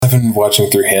I've been watching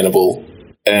through Hannibal,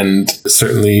 and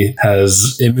certainly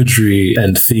has imagery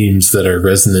and themes that are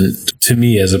resonant to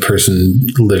me as a person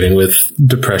living with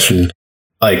depression.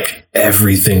 Like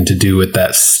everything to do with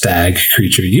that stag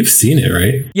creature. You've seen it,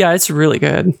 right? Yeah, it's really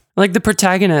good. Like the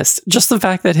protagonist, just the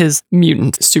fact that his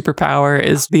mutant superpower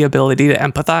is the ability to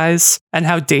empathize and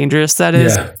how dangerous that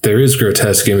is. Yeah, there is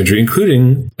grotesque imagery,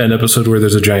 including an episode where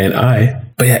there's a giant eye.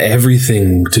 But yeah,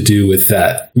 everything to do with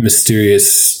that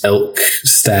mysterious elk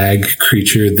stag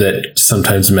creature that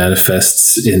sometimes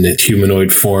manifests in a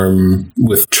humanoid form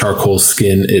with charcoal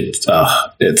skin.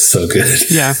 It's so good.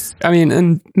 Yeah. I mean,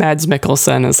 and Mads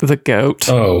Mikkelsen is the goat.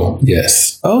 Oh,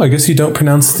 yes. Oh, I guess you don't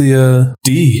pronounce the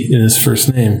D in his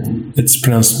first name. It's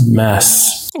pronounced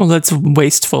Mass. Well, that's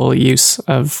wasteful use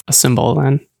of a symbol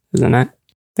then, isn't it?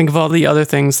 Think of all the other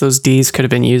things those D's could have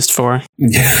been used for.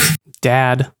 Yeah.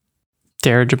 Dad.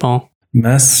 Dirigible.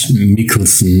 Mads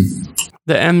Mikkelsen.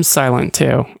 The M's silent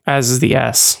too, as is the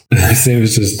S. It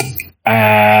was just...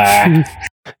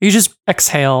 You just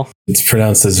exhale. It's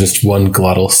pronounced as just one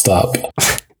glottal stop.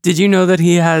 Did you know that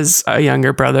he has a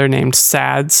younger brother named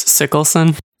Sads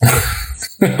Sickelson?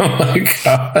 Oh my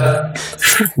god.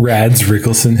 Rads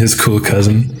Rickelson, his cool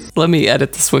cousin. Let me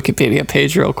edit this Wikipedia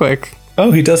page real quick. Oh,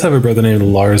 he does have a brother named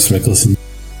Lars Mikkelsen.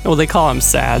 Well, they call him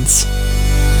Sads.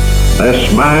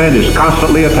 This mind is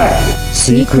constantly attacked.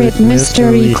 Secret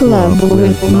Mystery Club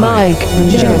with Mike and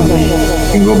Jeremy.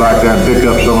 You can go back there and pick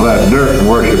up some of that dirt and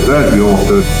worship that if you want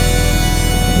to.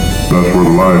 That's where the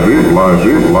life is, life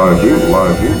is, life is,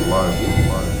 life is, life is,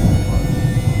 life is.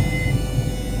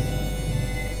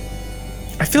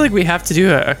 I feel like we have to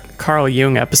do a Carl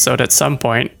Jung episode at some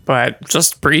point, but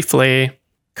just briefly,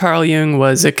 Carl Jung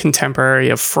was a contemporary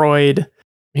of Freud.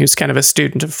 He was kind of a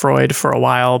student of Freud for a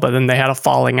while, but then they had a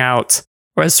falling out.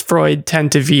 Whereas Freud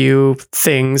tended to view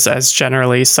things as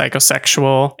generally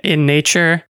psychosexual in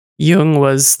nature, Jung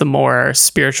was the more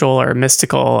spiritual or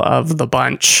mystical of the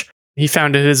bunch. He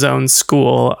founded his own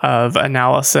school of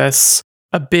analysis.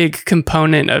 A big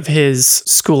component of his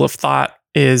school of thought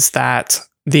is that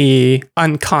the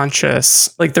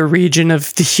unconscious, like the region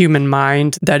of the human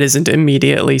mind that isn't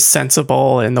immediately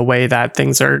sensible in the way that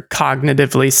things are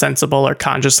cognitively sensible or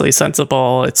consciously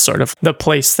sensible. It's sort of the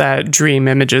place that dream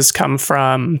images come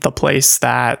from, the place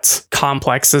that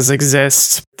complexes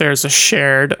exist. There's a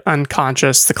shared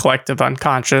unconscious, the collective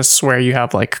unconscious, where you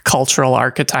have like cultural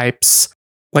archetypes.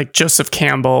 Like Joseph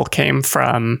Campbell came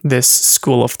from this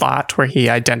school of thought where he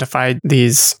identified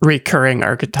these recurring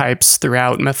archetypes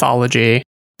throughout mythology,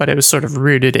 but it was sort of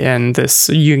rooted in this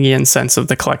Jungian sense of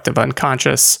the collective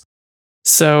unconscious.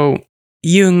 So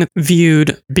Jung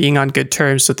viewed being on good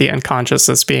terms with the unconscious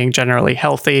as being generally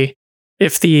healthy.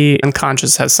 If the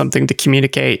unconscious has something to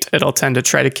communicate, it'll tend to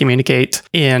try to communicate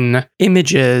in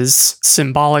images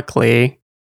symbolically.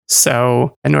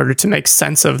 So in order to make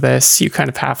sense of this, you kind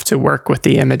of have to work with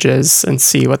the images and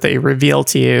see what they reveal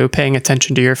to you, paying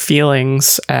attention to your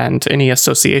feelings and any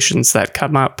associations that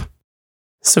come up.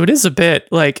 So it is a bit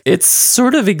like it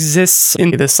sort of exists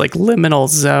in this like liminal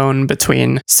zone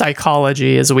between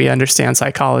psychology as we understand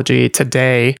psychology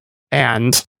today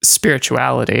and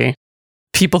spirituality.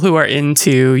 People who are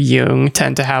into Jung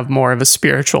tend to have more of a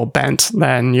spiritual bent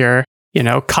than your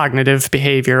cognitive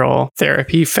behavioral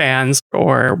therapy fans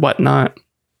or whatnot.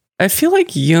 I feel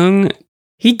like Jung,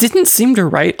 he didn't seem to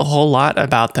write a whole lot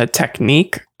about the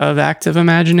technique of active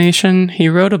imagination. He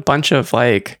wrote a bunch of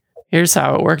like, here's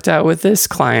how it worked out with this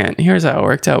client. Here's how it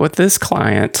worked out with this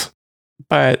client.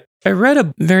 But I read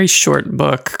a very short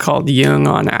book called Jung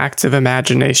on Active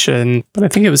Imagination, but I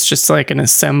think it was just like an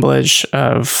assemblage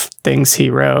of things he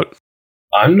wrote.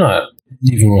 I'm not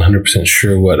even 100%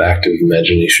 sure what active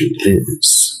imagination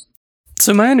is.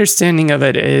 So my understanding of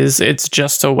it is it's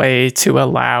just a way to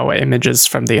allow images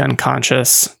from the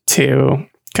unconscious to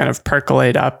kind of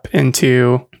percolate up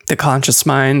into the conscious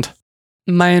mind.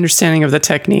 My understanding of the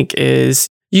technique is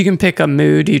you can pick a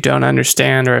mood you don't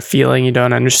understand or a feeling you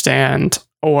don't understand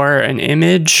or an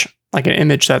image, like an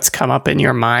image that's come up in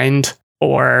your mind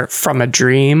or from a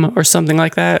dream or something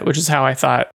like that, which is how I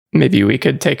thought maybe we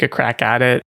could take a crack at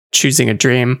it. Choosing a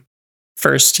dream.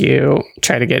 First, you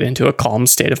try to get into a calm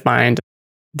state of mind.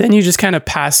 Then you just kind of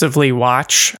passively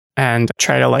watch and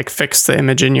try to like fix the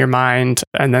image in your mind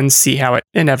and then see how it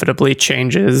inevitably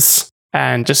changes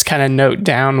and just kind of note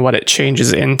down what it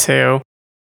changes into.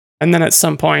 And then at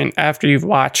some point after you've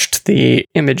watched the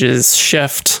images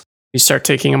shift, you start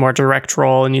taking a more direct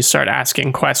role and you start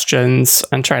asking questions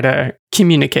and try to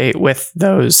communicate with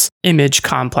those image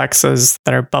complexes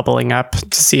that are bubbling up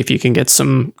to see if you can get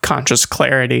some conscious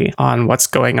clarity on what's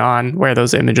going on, where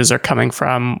those images are coming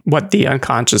from, what the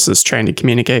unconscious is trying to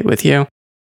communicate with you.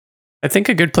 I think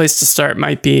a good place to start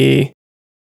might be,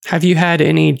 have you had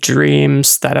any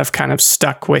dreams that have kind of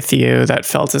stuck with you that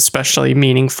felt especially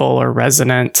meaningful or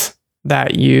resonant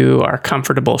that you are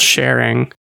comfortable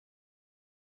sharing?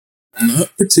 Not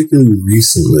particularly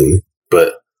recently,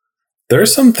 but there are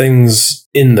some things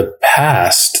in the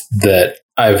past that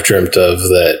I've dreamt of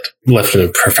that left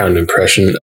a profound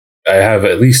impression. I have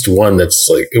at least one that's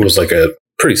like, it was like a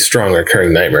pretty strong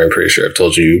recurring nightmare. I'm pretty sure I've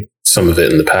told you some of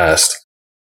it in the past.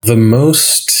 The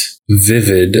most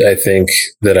vivid, I think,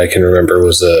 that I can remember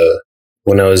was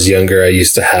when I was younger, I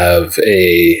used to have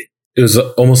it was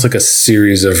almost like a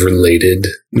series of related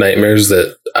nightmares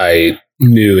that I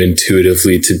knew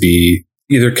intuitively to be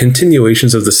either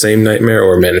continuations of the same nightmare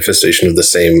or manifestation of the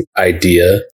same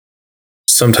idea.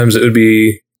 Sometimes it would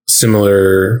be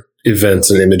similar events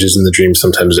and images in the dream.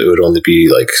 Sometimes it would only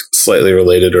be like slightly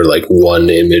related, or like one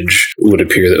image would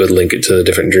appear that would link it to a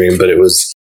different dream. But it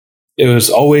was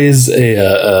always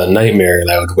a nightmare,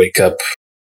 and I would wake up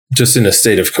just in a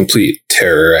state of complete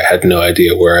terror. I had no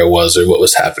idea where I was or what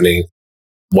was happening.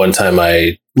 One time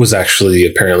I was actually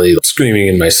apparently screaming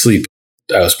in my sleep.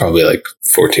 I was probably like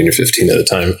 14 or 15 at the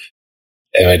time.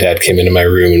 And my dad came into my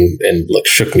room and like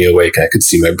shook me awake. I could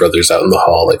see my brothers out in the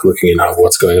hall, like looking in on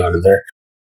what's going on in there.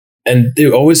 And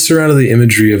it always surrounded the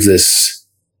imagery of this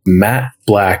matte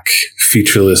black,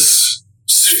 featureless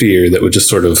sphere that would just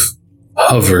sort of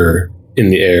hover in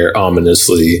the air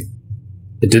ominously.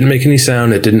 It didn't make any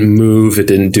sound. It didn't move. It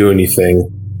didn't do anything.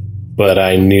 But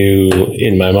I knew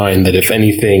in my mind that if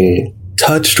anything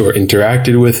touched or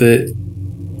interacted with it,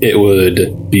 it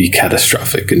would be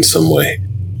catastrophic in some way.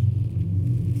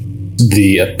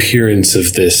 The appearance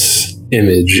of this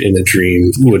image in a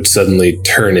dream would suddenly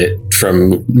turn it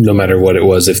from, no matter what it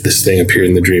was, if this thing appeared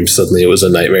in the dream, suddenly it was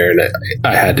a nightmare and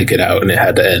I had to get out and it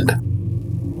had to end.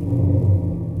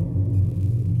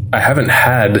 I haven't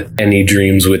had any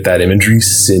dreams with that imagery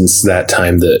since that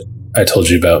time that I told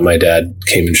you about. My dad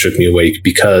came and shook me awake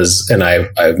because, and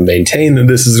I've maintained that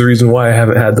this is the reason why I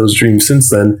haven't had those dreams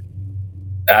since then.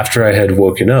 After I had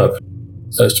woken up,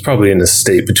 I was probably in a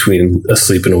state between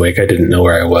asleep and awake. I didn't know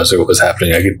where I was or what was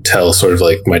happening. I could tell sort of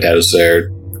like my dad was there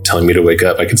telling me to wake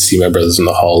up. I could see my brothers in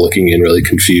the hall looking in really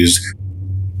confused,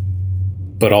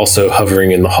 but also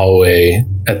hovering in the hallway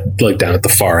down at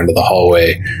the far end of the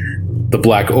hallway. The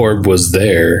black orb was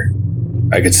there.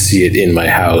 I could see it in my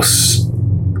house,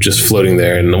 just floating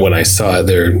there. And when I saw it,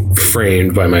 they're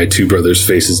framed by my two brothers'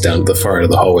 faces down at the far end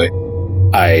of the hallway.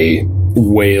 I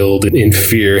wailed in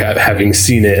fear at having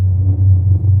seen it.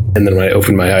 And then when I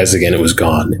opened my eyes again, it was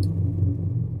gone.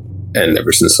 And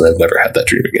ever since then, I've never had that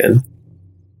dream again.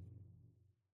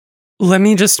 Let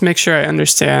me just make sure I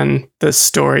understand the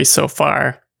story so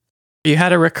far. You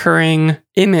had a recurring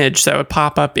image that would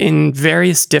pop up in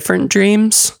various different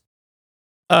dreams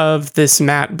of this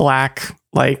matte black,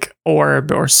 like,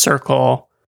 orb or circle.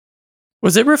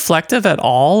 Was it reflective at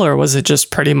all, or was it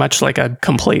just pretty much like a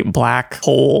complete black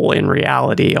hole in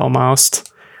reality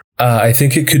almost? I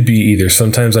think it could be either.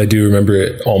 Sometimes I do remember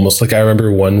it almost like, I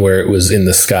remember one where it was in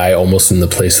the sky, almost in the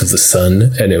place of the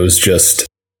sun, and it was just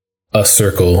a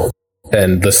circle,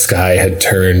 and the sky had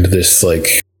turned this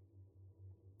like,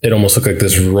 it almost looked like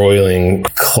this roiling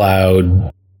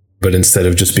cloud, but instead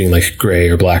of just being like gray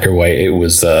or black or white, it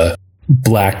was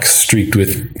black streaked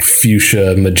with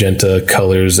fuchsia, magenta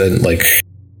colors and like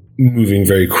moving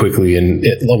very quickly. And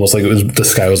it almost like the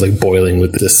sky was like boiling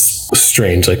with this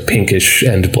strange, like pinkish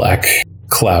and black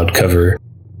cloud cover.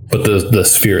 But the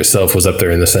sphere itself was up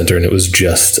there in the center and it was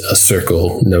just a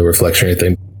circle, no reflection or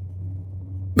anything.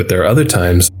 But there are other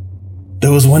times,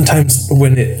 there was one time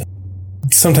when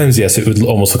sometimes, yes, it would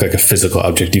almost look like a physical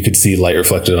object. You could see light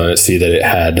reflected on it, see that it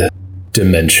had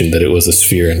dimension, that it was a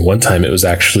sphere. And one time it was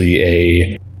actually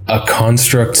a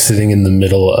construct sitting in the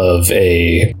middle of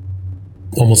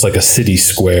almost like a city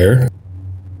square.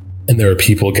 And there were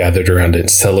people gathered around it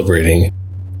celebrating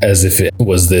as if it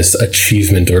was this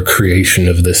achievement or creation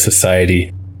of this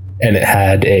society. And it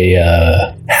had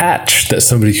a hatch that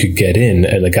somebody could get in,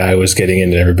 and the guy was getting in,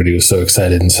 and everybody was so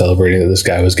excited and celebrating that this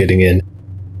guy was getting in.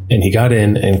 And he got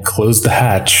in and closed the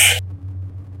hatch.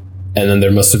 And then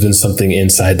there must have been something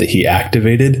inside that he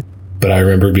activated. But I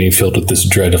remember being filled with this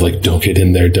dread of like, don't get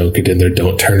in there, don't get in there,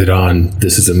 don't turn it on.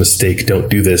 This is a mistake, don't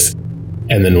do this.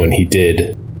 And then when he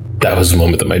did, that was the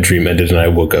moment that my dream ended and I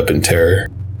woke up in terror.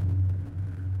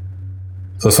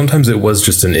 So sometimes it was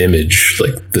just an image,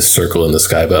 like this circle in the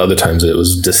sky, but other times it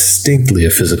was distinctly a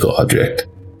physical object.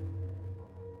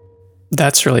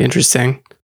 That's really interesting.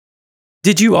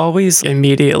 Did you always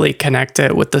immediately connect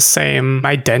it with the same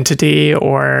identity?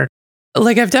 Or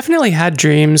like, I've definitely had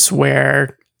dreams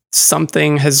where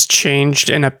something has changed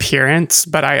in appearance,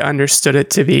 but I understood it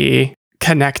to be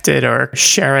connected or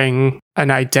sharing an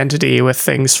identity with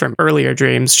things from earlier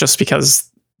dreams just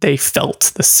because they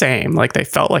felt the same, like they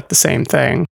felt like the same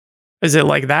thing. Is it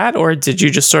like that, or did you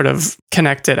just sort of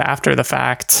connect it after the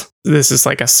fact? This is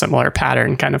like a similar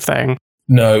pattern kind of thing.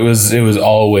 No, it was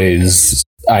always,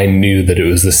 I knew that it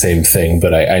was the same thing,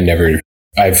 but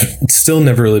I've still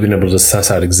never really been able to suss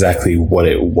out exactly what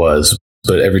it was.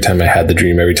 But every time I had the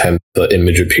dream, every time the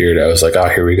image appeared, I was like, oh,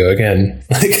 here we go again.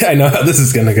 Like, I know how this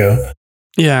is going to go.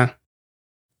 Yeah.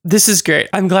 This is great.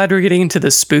 I'm glad we're getting into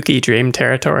the spooky dream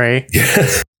territory.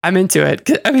 Yeah. I'm into it.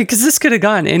 I mean, because this could have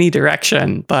gone any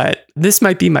direction, but this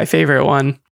might be my favorite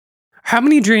one. How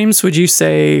many dreams would you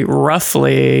say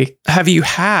roughly have you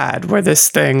had where this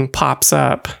thing pops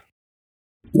up?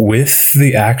 With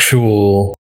the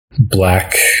actual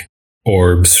black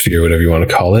orb sphere, whatever you want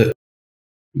to call it,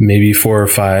 maybe 4 or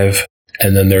 5.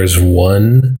 And then there's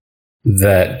one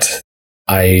that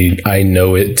I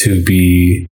know it to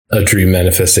be a dream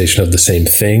manifestation of the same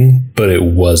thing, but it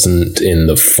wasn't in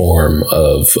the form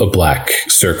of a black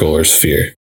circle or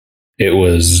sphere. It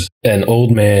was an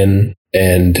old man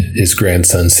and his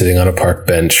grandson sitting on a park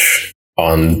bench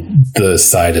on the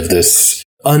side of this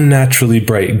unnaturally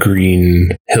bright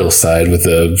green hillside with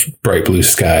a bright blue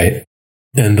sky.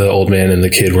 And the old man and the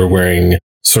kid were wearing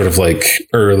sort of like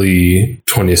early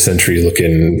 20th century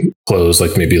looking clothes,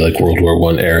 like maybe like World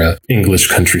War I era English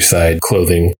countryside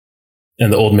clothing.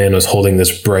 And the old man was holding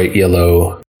this bright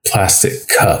yellow plastic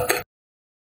cup.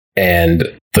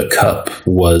 And the cup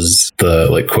was the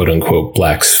like quote unquote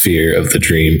black sphere of the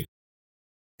dream.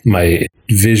 My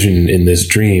vision in this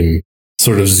dream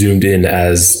sort of zoomed in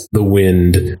as the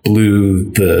wind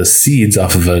blew the seeds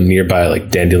off of a nearby like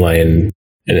dandelion,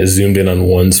 and it zoomed in on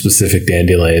one specific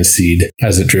dandelion seed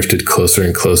as it drifted closer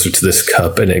and closer to this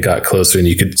cup, and it got closer and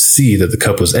you could see that the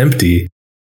cup was empty.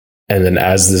 And then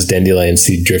as this dandelion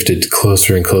seed drifted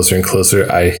closer and closer and closer,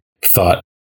 I thought,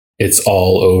 it's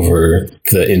all over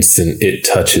the instant it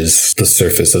touches the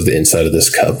surface of the inside of this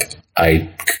cup. I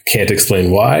can't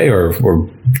explain why or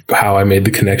how I made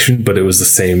the connection, but it was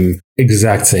the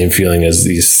exact same feeling as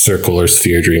these circle or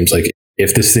sphere dreams. Like,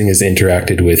 if this thing is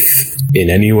interacted with in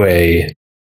any way,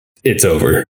 it's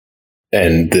over.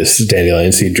 And this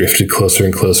dandelion seed drifted closer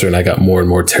and closer, and I got more and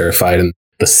more terrified. And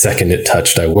the second it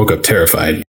touched, I woke up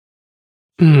terrified.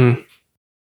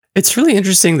 It's really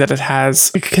interesting that it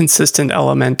has a consistent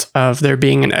element of there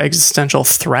being an existential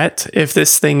threat if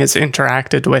this thing is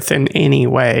interacted with in any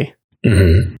way.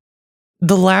 Mm-hmm.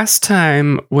 The last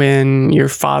time when your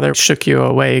father shook you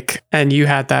awake and you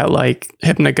had that like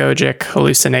hypnagogic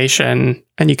hallucination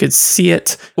and you could see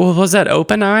it, well, was that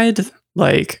open-eyed?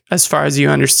 Like, as far as you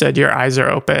understood, your eyes are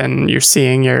open, you're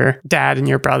seeing your dad and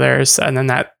your brothers, and then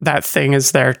that thing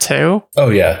is there too? Oh,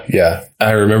 yeah, yeah.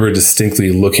 I remember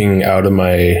distinctly looking out of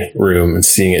my room and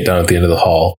seeing it down at the end of the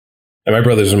hall. And my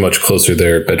brothers are much closer.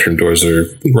 Their bedroom doors are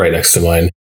right next to mine.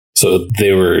 So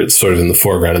they were sort of in the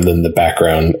foreground and then the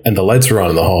background. And the lights were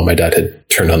on in the hall. My dad had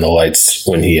turned on the lights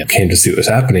when he came to see what was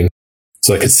happening.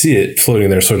 So I could see it floating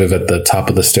there sort of at the top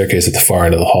of the staircase at the far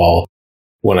end of the hall.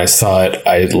 When I saw it,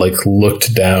 I like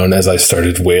looked down as I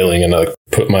started wailing and I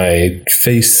put my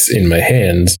face in my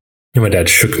hands. And my dad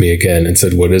shook me again and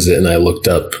said, "What is it?" And I looked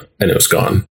up and it was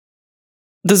gone.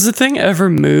 Does the thing ever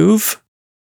move?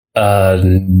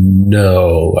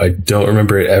 No, I don't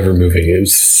remember it ever moving. It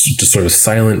was just sort of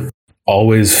silent,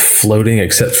 always floating,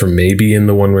 except for maybe in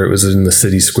the one where it was in the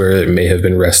city square. It may have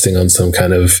been resting on some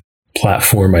kind of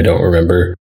platform. I don't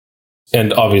remember.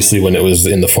 And obviously when it was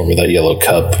in the form of that yellow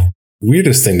cup,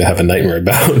 weirdest thing to have a nightmare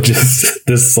about, just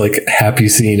this like happy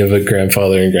scene of a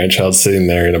grandfather and grandchild sitting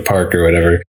there in a park or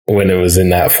whatever. When it was in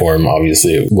that form,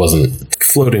 obviously it wasn't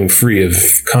floating free of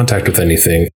contact with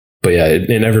anything. But yeah,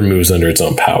 it never moves under its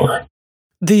own power.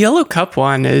 The yellow cup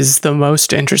one is the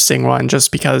most interesting one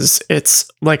just because it's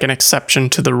like an exception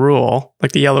to the rule.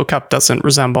 Like, the yellow cup doesn't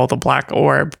resemble the black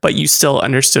orb, but you still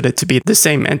understood it to be the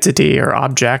same entity or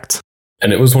object.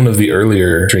 And it was one of the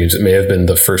earlier dreams. It may have been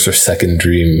the first or second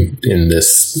dream in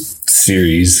this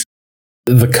series.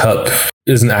 The cup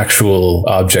is an actual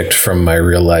object from my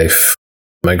real life.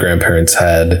 My grandparents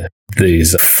had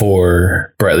these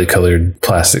 4 brightly colored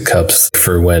plastic cups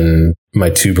for when my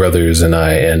 2 brothers and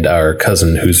I and our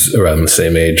cousin, who's around the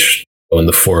same age, when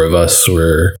the 4 of us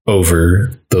were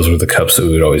over, those were the cups that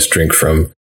we would always drink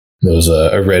from. There was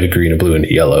a red, a green, a blue, and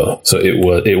a yellow. So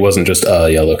it wasn't just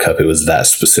a yellow cup. It was that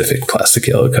specific plastic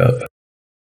yellow cup.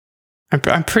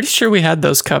 I'm pretty sure we had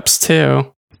those cups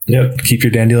too. Yep. Keep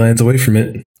your dandelions away from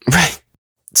it. Right.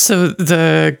 So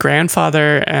the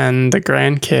grandfather and the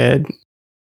grandkid,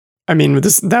 I mean,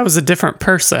 that was a different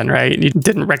person, right? You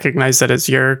didn't recognize it as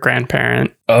your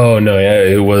grandparent. Oh, no, yeah,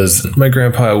 it was my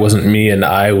grandpa. It wasn't me, and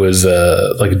I was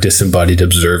like a disembodied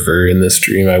observer in this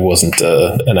dream. I wasn't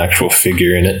an actual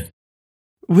figure in it.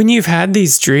 When you've had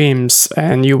these dreams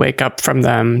and you wake up from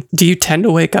them, do you tend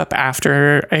to wake up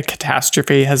after a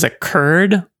catastrophe has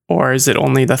occurred, or is it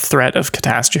only the threat of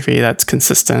catastrophe that's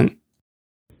consistent?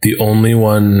 The only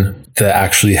one that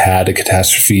actually had a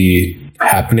catastrophe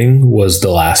happening was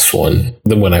the last one,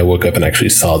 when I woke up and actually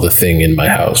saw the thing in my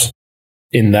house.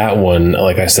 In that one,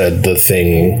 like I said, the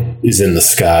thing is in the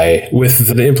sky,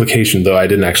 with the implication, though I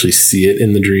didn't actually see it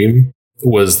in the dream,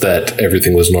 was that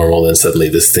everything was normal, and suddenly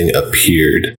this thing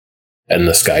appeared and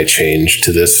the sky changed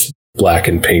to this black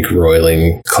and pink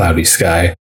roiling cloudy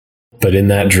sky. But in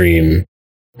that dream,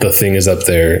 the thing is up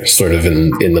there sort of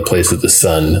in the place of the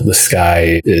sun. The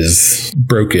sky is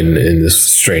broken in this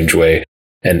strange way,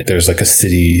 and there's like a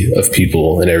city of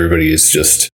people, and everybody is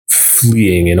just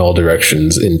fleeing in all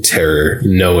directions in terror,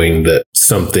 knowing that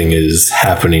something is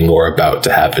happening or about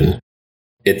to happen.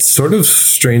 It's sort of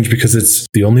strange because it's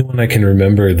the only one I can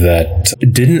remember that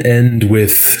didn't end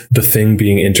with the thing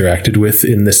being interacted with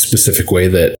in this specific way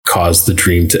that caused the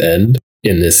dream to end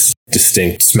in this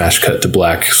distinct smash cut to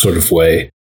black sort of way.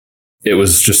 It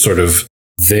was just sort of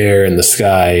there in the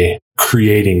sky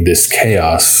creating this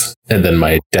chaos, and then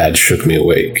my dad shook me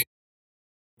awake.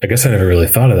 I guess I never really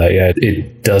thought of that yet.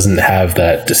 It doesn't have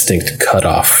that distinct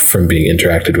cutoff from being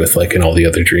interacted with like in all the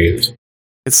other dreams.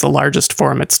 It's the largest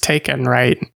form it's taken,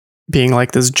 right? Being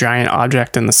like this giant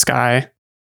object in the sky.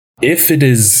 If it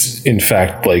is, in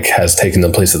fact, like has taken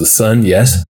the place of the sun,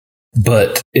 yes.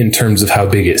 But in terms of how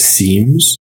big it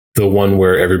seems, the one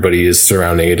where everybody is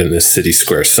surrounding it in this city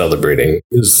square celebrating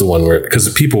is the one where, because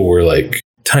the people were like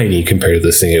tiny compared to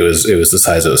this thing. It was the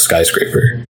size of a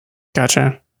skyscraper.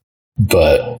 Gotcha.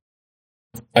 But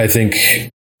I think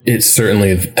it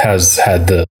certainly has had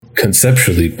the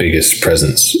conceptually biggest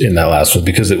presence in that last one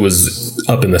because it was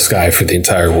up in the sky for the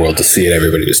entire world to see it.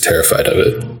 Everybody was terrified of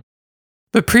it.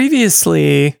 But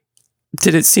previously,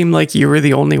 did it seem like you were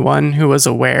the only one who was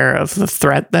aware of the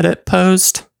threat that it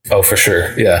posed? Oh, for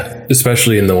sure. Yeah.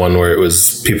 Especially in the one where it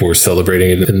was people were celebrating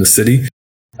it in the city.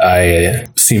 I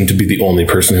seem to be the only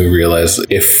person who realized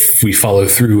if we follow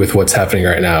through with what's happening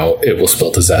right now, it will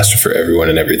spell disaster for everyone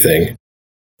and everything.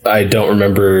 I don't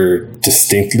remember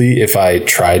distinctly if I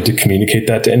tried to communicate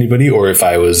that to anybody or if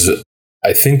I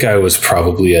think I was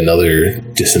probably another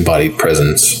disembodied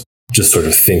presence, just sort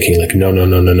of thinking like,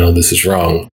 no, this is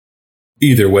wrong.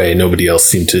 Either way, nobody else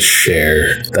seemed to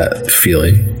share that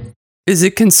feeling. Is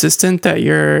it consistent that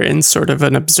you're in sort of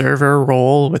an observer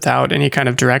role without any kind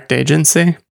of direct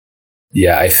agency?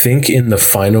 Yeah, I think in the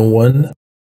final one,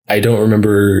 I don't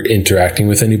remember interacting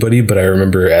with anybody, but I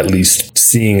remember at least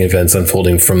seeing events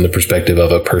unfolding from the perspective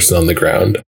of a person on the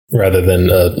ground, rather than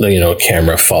a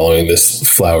camera following this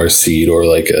flower seed or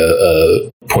like a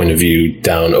point of view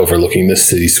down overlooking this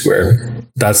city square.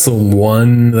 That's the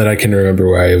one that I can remember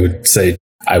where I would say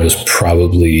I was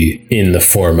probably in the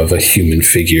form of a human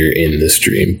figure in this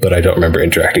dream, but I don't remember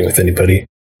interacting with anybody.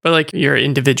 But like your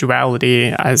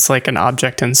individuality as like an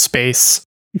object in space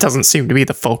doesn't seem to be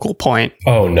the focal point.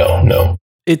 Oh, no.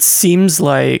 It seems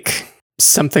like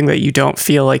something that you don't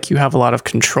feel like you have a lot of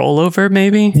control over,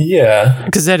 maybe? Yeah.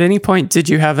 Because at any point, did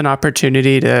you have an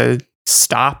opportunity to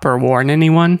stop or warn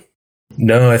anyone?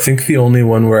 No, I think the only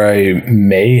one where I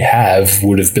may have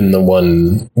would have been the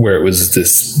one where it was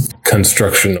this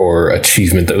construction or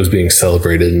achievement that was being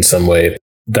celebrated in some way.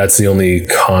 That's the only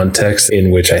context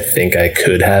in which I think I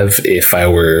could have, if I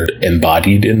were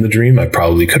embodied in the dream. I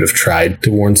probably could have tried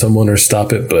to warn someone or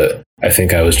stop it, but I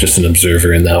think I was just an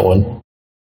observer in that one.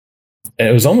 And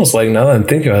it was almost like, now that I'm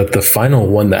thinking about it, the final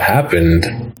one that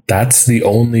happened, that's the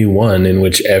only one in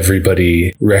which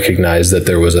everybody recognized that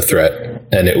there was a threat.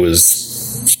 And it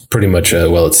was pretty much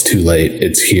it's too late.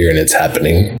 It's here and it's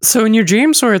happening. So in your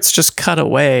dreams where it's just cut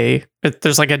away,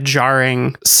 there's like a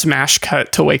jarring smash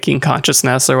cut to waking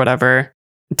consciousness or whatever.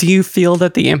 Do you feel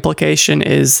that the implication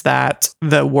is that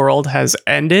the world has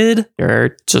ended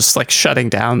or just like shutting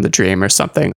down the dream or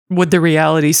something? Would the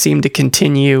reality seem to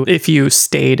continue if you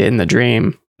stayed in the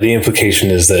dream? The implication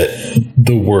is that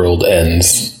the world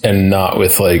ends, and not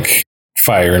with like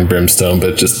fire and brimstone,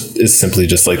 but just is simply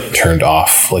just like turned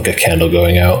off, like a candle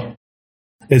going out.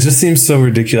 It just seems so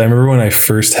ridiculous. I remember when I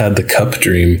first had the cup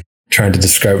dream, trying to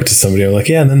describe it to somebody, I'm like,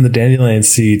 yeah, and then the dandelion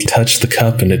seed touched the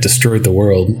cup and it destroyed the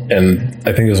world. And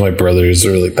I think it was my brothers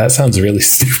who were like, that sounds really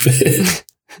stupid.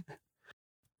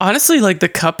 Honestly, like the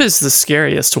cup is the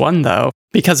scariest one, though,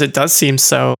 because it does seem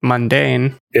so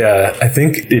mundane. Yeah, I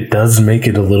think it does make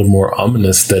it a little more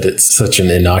ominous that it's such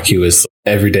an innocuous,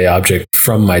 everyday object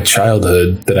from my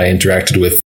childhood that I interacted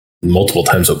with multiple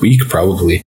times a week,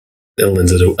 probably. It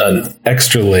lends it an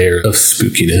extra layer of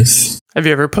spookiness. Have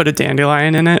you ever put a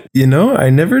dandelion in it? You know,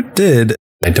 I never did.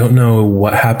 I don't know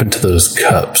what happened to those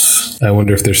cups. I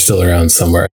wonder if they're still around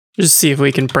somewhere. Just see if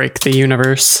we can break the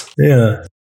universe. Yeah.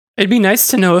 It'd be nice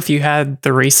to know if you had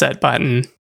the reset button,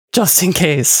 just in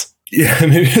case. Yeah,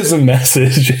 maybe there's a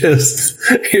message.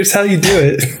 Here's how you do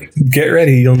it. Get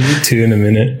ready. You'll need to in a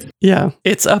minute. Yeah.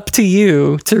 It's up to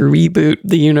you to reboot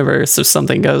the universe if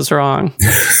something goes wrong.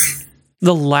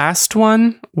 The last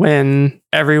one, when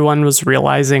everyone was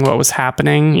realizing what was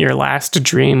happening, your last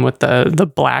dream with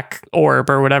the black orb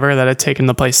or whatever that had taken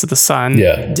the place of the sun.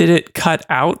 Yeah. Did it cut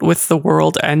out with the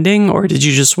world ending, or did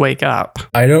you just wake up?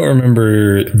 I don't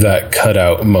remember that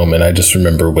cutout moment. I just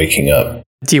remember waking up.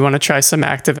 Do you want to try some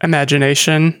active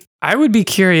imagination? I would be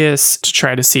curious to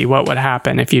try to see what would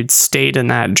happen if you'd stayed in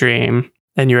that dream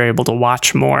and you're able to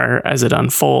watch more as it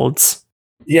unfolds.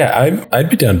 Yeah, I'd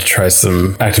be down to try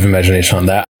some active imagination on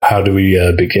that. How do we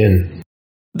begin?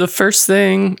 The first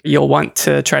thing, you'll want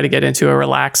to try to get into a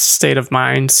relaxed state of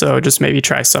mind. So just maybe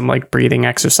try some like breathing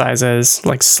exercises,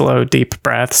 like slow, deep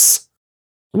breaths.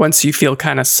 Once you feel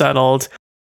kind of settled,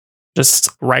 just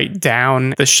write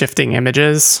down the shifting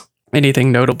images,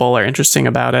 anything notable or interesting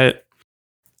about it.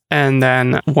 And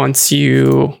then once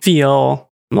you feel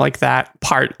like that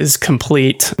part is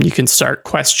complete, you can start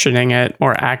questioning it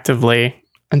more actively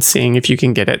and seeing if you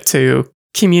can get it to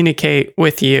communicate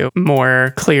with you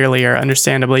more clearly or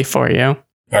understandably for you.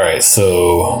 All right,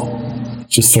 so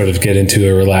just sort of get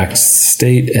into a relaxed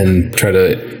state and try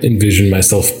to envision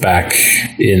myself back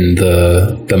in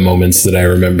the moments that I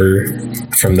remember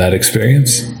from that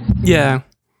experience. Yeah.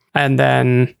 And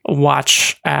then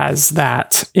watch as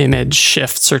that image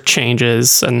shifts or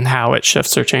changes and how it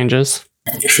shifts or changes.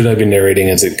 Should I be narrating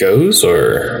as it goes,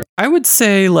 or? I would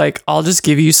say, like, I'll just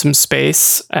give you some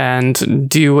space and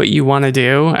do what you want to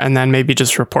do, and then maybe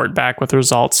just report back with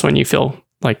results when you feel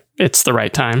like it's the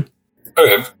right time.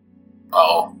 Okay.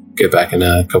 I'll get back in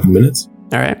a couple minutes.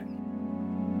 All right.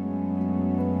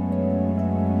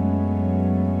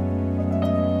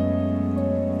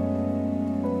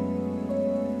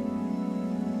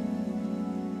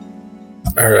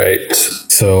 All right.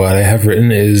 So what I have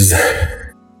written is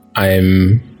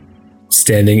I'm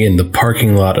standing in the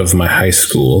parking lot of my high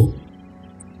school,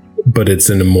 but it's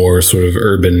in a more sort of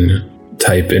urban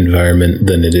type environment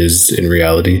than it is in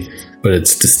reality. But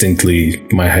it's distinctly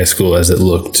my high school as it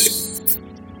looked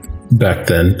back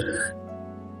then.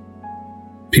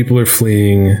 People are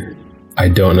fleeing. I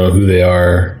don't know who they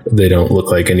are. They don't look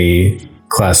like any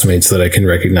classmates that I can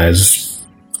recognize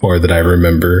or that I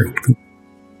remember.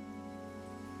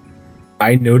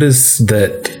 I notice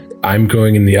that I'm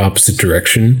going in the opposite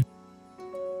direction.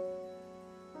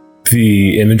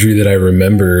 The imagery that I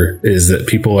remember is that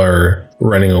people are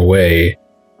running away,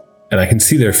 and I can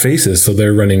see their faces, so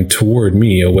they're running toward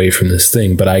me away from this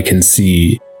thing, but I can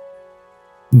see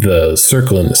the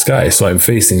circle in the sky, so I'm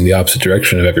facing the opposite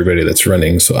direction of everybody that's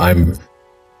running, so I'm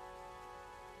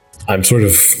sort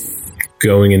of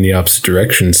going in the opposite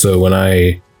direction. So when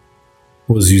I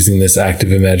was using this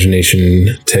active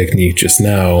imagination technique just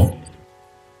now,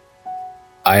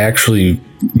 I actually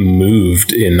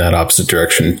moved in that opposite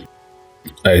direction.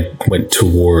 I went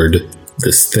toward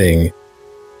this thing,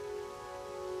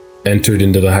 entered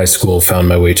into the high school, found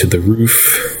my way to the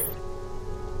roof.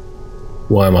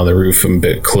 While I'm on the roof, I'm a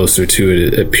bit closer to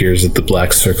it. It appears that the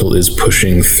black circle is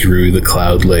pushing through the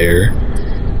cloud layer.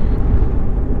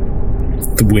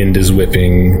 The wind is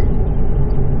whipping.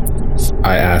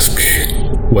 I ask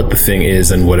what the thing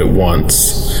is and what it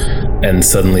wants, and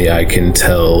suddenly I can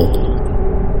tell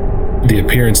the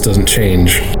appearance doesn't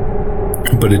change,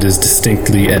 but it is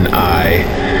distinctly an eye.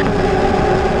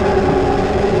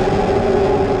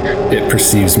 It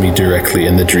perceives me directly,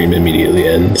 and the dream immediately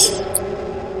ends.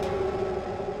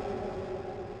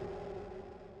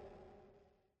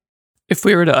 If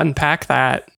we were to unpack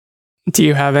that, do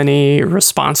you have any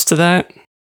response to that?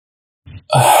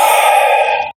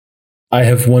 I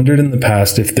have wondered in the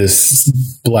past if this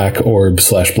black orb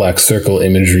 / black circle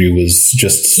imagery was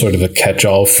just sort of a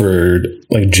catch-all for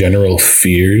like general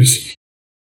fears.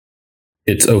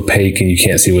 It's opaque and you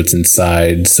can't see what's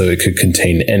inside, so it could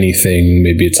contain anything.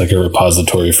 Maybe it's like a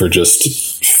repository for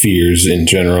just fears in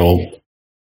general.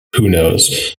 Who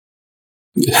knows?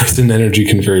 It's an energy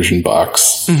conversion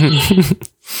box.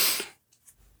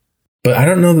 But I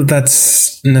don't know that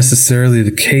that's necessarily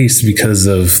the case because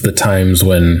of the times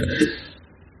when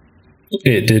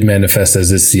it did manifest as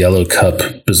this yellow cup,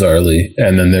 bizarrely.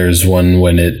 And then there's one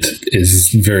when it is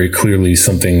very clearly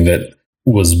something that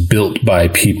was built by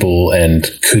people and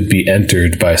could be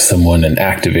entered by someone and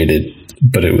activated.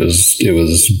 But it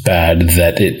was bad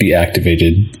that it be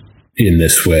activated in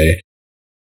this way.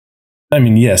 I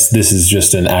mean, yes, this is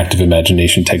just an active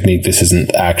imagination technique. This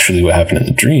isn't actually what happened in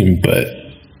the dream, but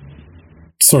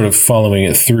sort of following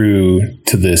it through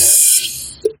to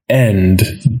this end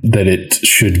that it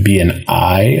should be an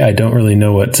I don't really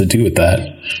know what to do with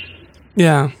that.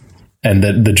 Yeah. And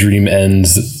that the dream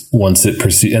ends once it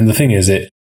perceives. And the thing is,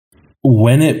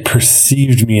 when it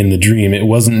perceived me in the dream, it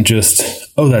wasn't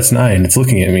just, oh, that's an I and it's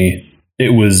looking at me. It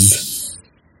was,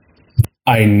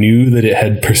 I knew that it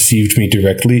had perceived me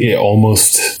directly. It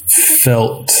almost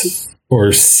felt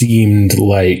or seemed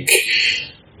like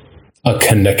a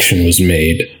connection was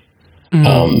made.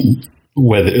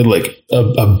 Whether like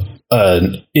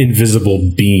an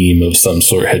invisible beam of some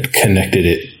sort had connected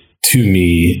it to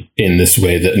me in this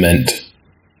way that meant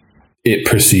it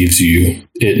perceives you.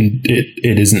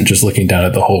 It isn't just looking down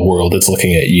at the whole world, it's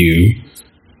looking at you.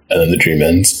 And then the dream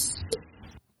ends.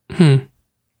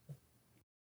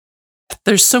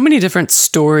 There's so many different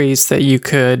stories that you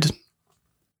could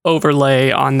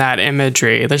overlay on that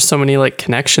imagery. There's so many like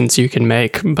connections you can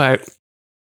make, but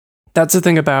that's the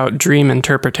thing about dream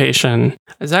interpretation.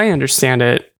 As I understand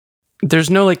it, there's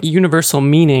no like universal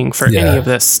meaning for any of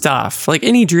this stuff. Like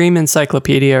any dream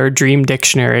encyclopedia or dream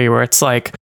dictionary where it's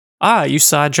like, you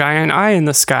saw a giant eye in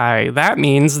the sky. That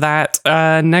means that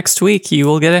next week you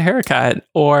will get a haircut.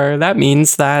 Or that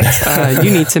means that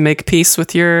you need to make peace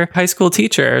with your high school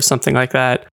teacher or something like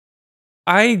that.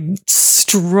 I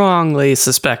strongly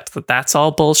suspect that that's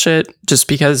all bullshit just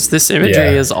because this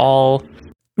imagery is all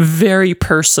very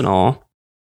personal.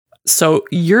 So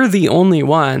you're the only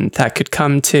one that could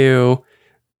come to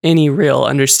any real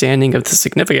understanding of the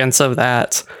significance of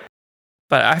that.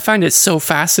 But I find it so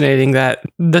fascinating that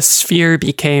the sphere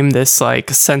became this like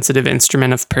sensitive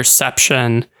instrument of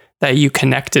perception that you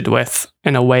connected with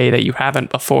in a way that you haven't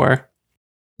before.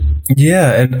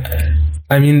 Yeah, and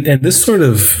I mean, and this sort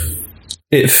of,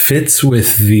 it fits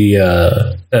with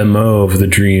the MO of the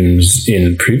dreams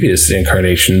in previous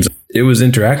incarnations. It was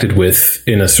interacted with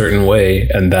in a certain way,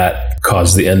 and that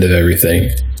caused the end of everything.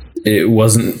 It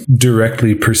wasn't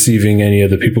directly perceiving any of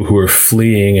the people who were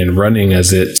fleeing and running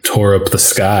as it tore up the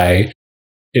sky.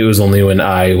 It was only when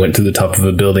I went to the top of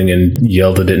a building and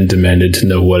yelled at it and demanded to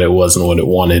know what it was and what it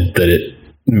wanted that it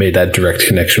made that direct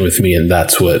connection with me, and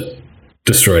that's what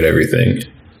destroyed everything.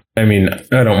 I mean,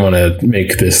 I don't want to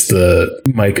make this the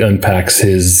Mike unpacks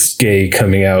his gay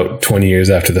coming out 20 years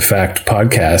after the fact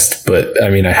podcast, but I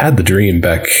mean, I had the dream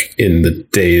back in the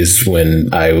days when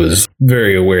I was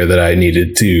very aware that I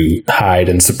needed to hide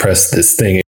and suppress this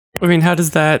thing. I mean, how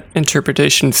does that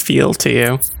interpretation feel to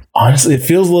you? Honestly, it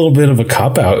feels a little bit of a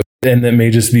cop-out. And that may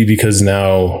just be because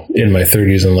now in my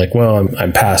 30s, I'm like, well,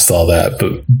 I'm past all that.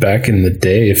 But back in the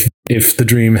day, if the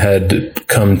dream had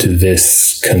come to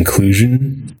this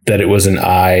conclusion that it was an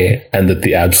I and that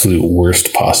the absolute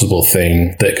worst possible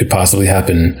thing that could possibly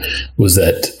happen was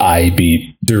that I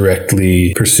be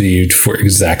directly perceived for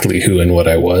exactly who and what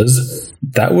I was,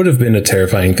 that would have been a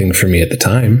terrifying thing for me at the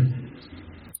time.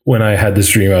 When I had this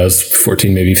dream, I was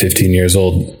 14, maybe 15 years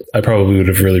old. I probably would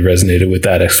have really resonated with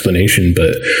that explanation.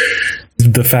 But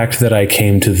the fact that I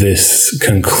came to this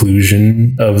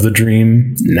conclusion of the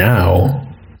dream now,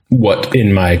 what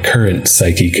in my current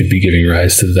psyche could be giving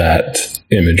rise to that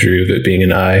imagery of it being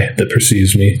an I that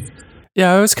perceives me?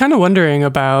 Yeah, I was kind of wondering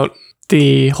about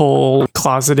the whole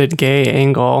closeted gay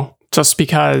angle, just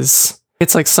because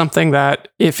it's like something that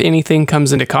if anything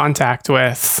comes into contact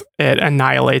with, it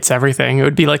annihilates everything. It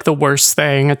would be like the worst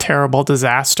thing, a terrible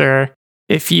disaster.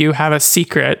 If you have a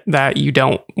secret that you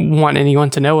don't want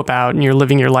anyone to know about and you're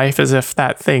living your life as if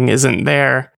that thing isn't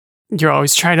there, you're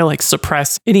always trying to like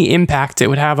suppress any impact it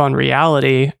would have on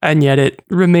reality. And yet it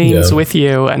remains with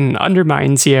you and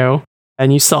undermines you,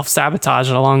 and you self-sabotage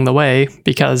it along the way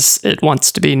because it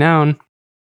wants to be known.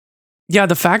 Yeah,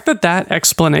 the fact that that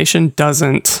explanation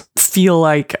doesn't feel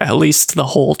like at least the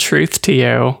whole truth to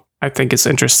you, I think is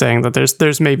interesting, that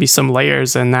there's maybe some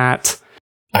layers in that.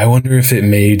 I wonder if it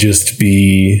may just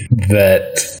be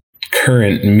that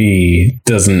current me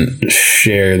doesn't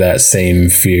share that same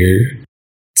fear.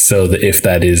 So that if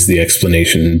that is the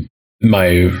explanation,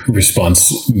 my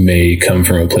response may come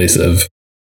from a place of,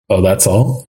 oh, that's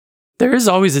all? There is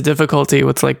always a difficulty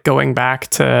with like going back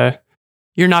to,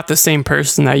 you're not the same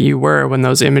person that you were when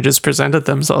those images presented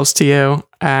themselves to you.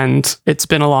 And it's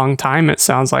been a long time, it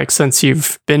sounds like, since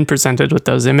you've been presented with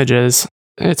those images.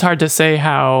 It's hard to say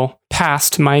how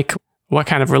past Mike what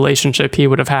kind of relationship he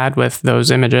would have had with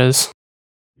those images.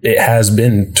 It has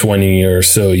been 20 or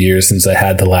so years since I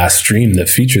had the last dream that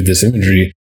featured this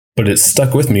imagery, but it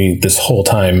stuck with me this whole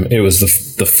time. It was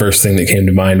the first thing that came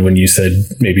to mind when you said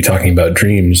maybe talking about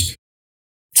dreams.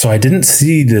 So I didn't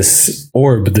see this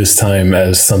orb this time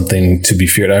as something to be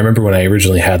feared. I remember when I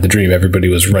originally had the dream, everybody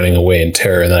was running away in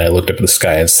terror, and then I looked up at the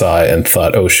sky and saw it and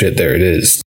thought, oh shit, there it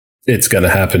is. It's going to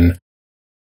happen.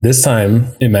 This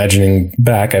time, imagining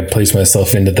back, I placed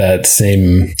myself into that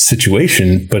same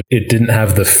situation, but it didn't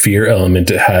have the fear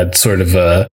element. It had sort of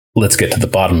a, let's get to the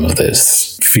bottom of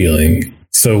this feeling.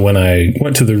 So when I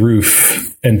went to the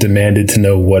roof and demanded to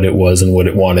know what it was and what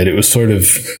it wanted, it was sort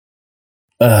of,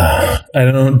 I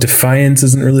don't know, defiance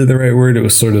isn't really the right word. It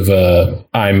was sort of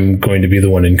I'm going to be the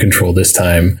one in control this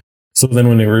time. So then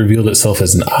when it revealed itself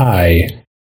as an eye,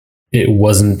 it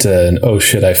wasn't an, oh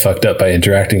shit, I fucked up by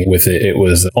interacting with it. It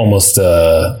was almost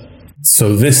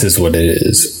so this is what it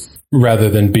is. Rather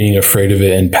than being afraid of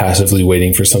it and passively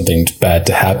waiting for something bad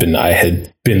to happen, I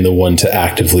had been the one to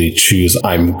actively choose,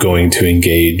 I'm going to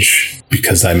engage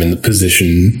because I'm in the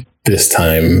position this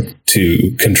time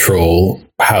to control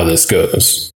how this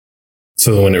goes.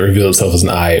 So when it revealed itself as an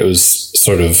eye, it was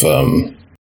sort of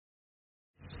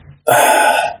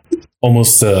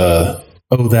almost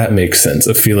oh, that makes sense.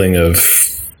 A feeling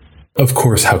of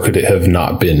course, how could it have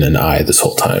not been an eye this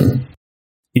whole time?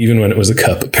 Even when it was a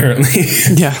cup, apparently.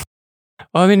 Yeah.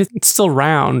 Well, I mean, it's still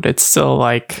round. It's still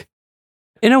like,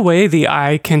 in a way, the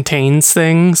eye contains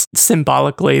things.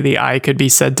 Symbolically, the eye could be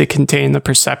said to contain the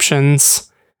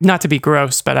perceptions. Not to be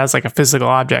gross, but as like a physical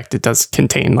object, it does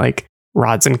contain like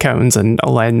rods and cones and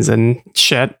a lens and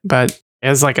shit. But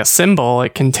as like a symbol,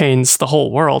 it contains the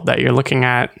whole world that you're looking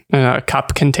at. A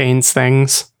cup contains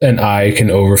things. An eye can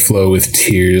overflow with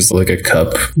tears like a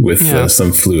cup with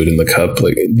some fluid in the cup.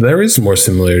 Like there is more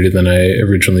similarity than I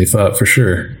originally thought, for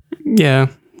sure. Yeah.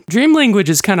 Dream language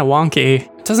is kind of wonky.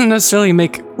 It doesn't necessarily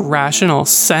make rational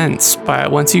sense,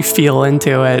 but once you feel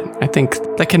into it, I think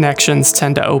the connections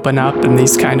tend to open up in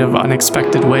these kind of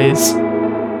unexpected ways.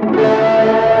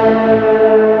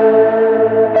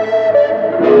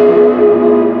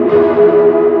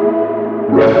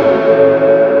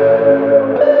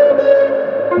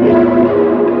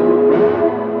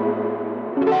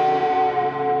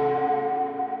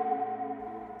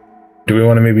 Do we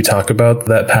want to maybe talk about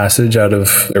that passage out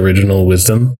of Original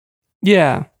Wisdom?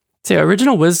 Yeah. So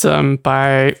Original Wisdom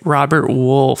by Robert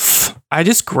Wolff. I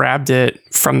just grabbed it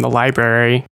from the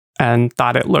library and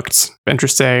thought it looked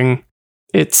interesting.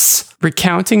 It's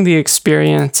recounting the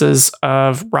experiences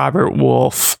of Robert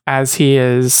Wolff as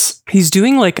he's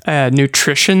doing like a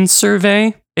nutrition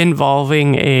survey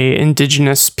involving a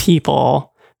indigenous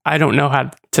people. I don't know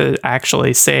how to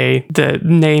actually say the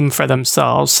name for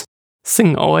themselves.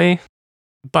 Singoi.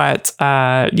 But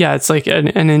it's like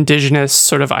an indigenous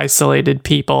sort of isolated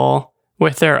people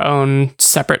with their own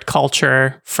separate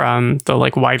culture from the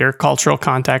like wider cultural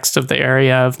context of the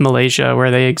area of Malaysia where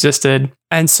they existed.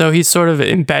 And so he's sort of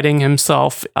embedding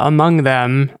himself among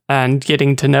them and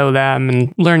getting to know them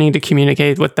and learning to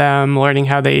communicate with them, learning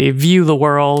how they view the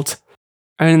world.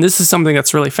 And this is something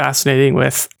that's really fascinating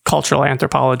with cultural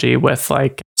anthropology, with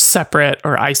like separate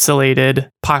or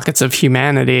isolated pockets of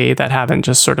humanity that haven't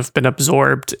just sort of been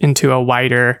absorbed into a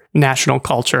wider national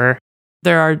culture.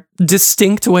 There are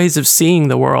distinct ways of seeing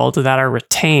the world that are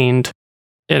retained.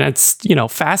 And it's,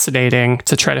 fascinating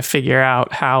to try to figure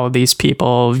out how these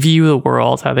people view the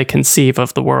world, how they conceive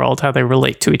of the world, how they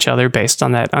relate to each other based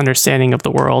on that understanding of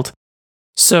the world.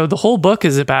 So the whole book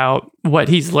is about what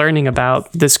he's learning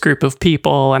about this group of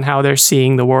people and how they're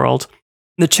seeing the world.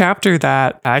 The chapter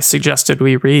that I suggested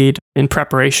we read in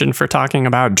preparation for talking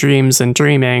about dreams and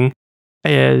dreaming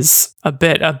is a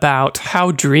bit about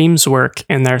how dreams work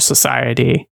in their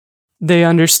society. They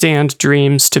understand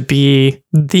dreams to be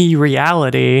the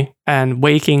reality and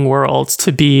waking worlds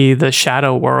to be the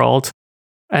shadow world.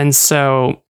 And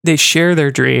so they share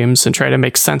their dreams and try to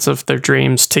make sense of their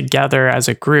dreams together as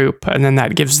a group. And then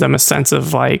that gives them a sense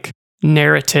of like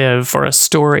narrative or a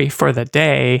story for the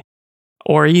day,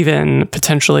 or even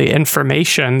potentially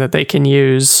information that they can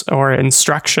use or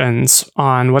instructions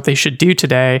on what they should do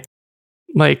today.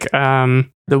 Like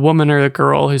the woman or the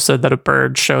girl who said that a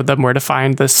bird showed them where to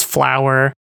find this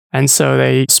flower. And so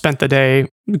they spent the day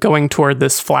going toward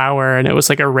this flower, and it was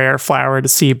like a rare flower to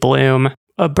see bloom.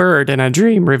 A bird in a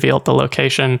dream revealed the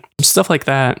location. Stuff like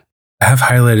that. I have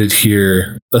highlighted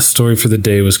here, a story for the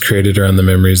day was created around the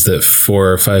memories that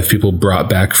 4 or 5 people brought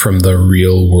back from the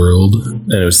real world,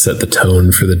 and it would set the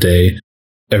tone for the day.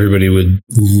 Everybody would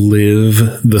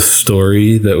live the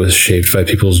story that was shaped by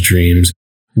people's dreams.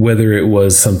 Whether it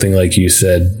was something like you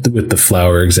said with the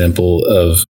flower example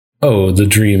of, oh, the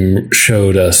dream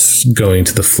showed us going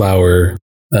to the flower.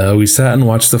 We sat and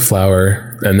watched the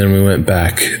flower, and then we went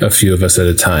back, a few of us at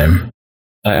a time.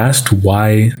 I asked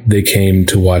why they came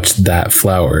to watch that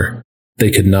flower.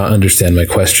 They could not understand my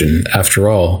question. After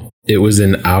all, it was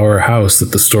in our house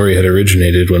that the story had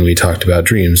originated when we talked about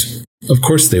dreams. Of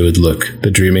course they would look.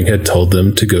 The dreaming had told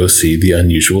them to go see the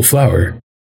unusual flower.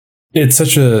 It's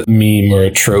such a meme or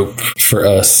a trope for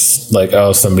us, like,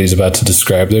 oh, somebody's about to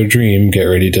describe their dream, get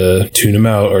ready to tune them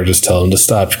out or just tell them to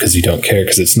stop because you don't care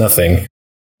because it's nothing.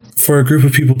 For a group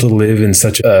of people to live in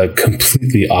such a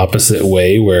completely opposite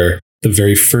way where the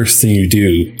very first thing you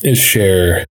do is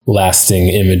share lasting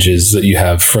images that you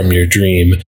have from your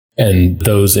dream, and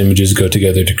those images go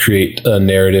together to create a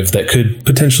narrative that could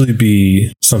potentially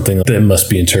be something that must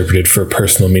be interpreted for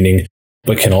personal meaning,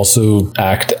 but can also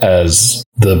act as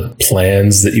the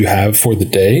plans that you have for the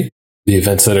day, the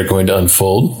events that are going to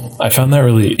unfold. I found that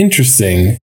really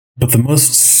interesting, but the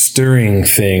most stirring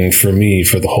thing for me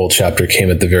for the whole chapter came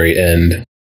at the very end.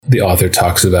 The author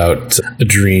talks about a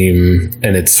dream,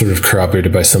 and it's sort of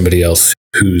corroborated by somebody else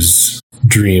whose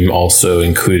dream also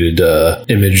included an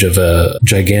image of a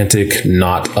gigantic,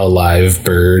 not alive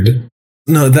bird.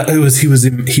 No, that it was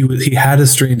he had a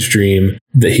strange dream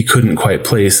that he couldn't quite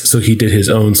place, so he did his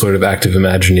own sort of active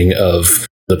imagining of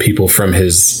the people from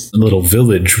his little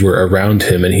village were around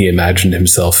him, and he imagined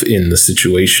himself in the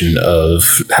situation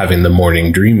of having the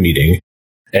morning dream meeting.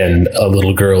 And a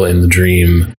little girl in the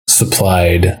dream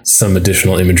supplied some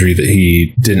additional imagery that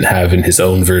he didn't have in his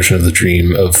own version of the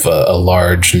dream of a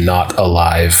large, not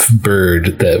alive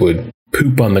bird that would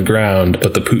poop on the ground,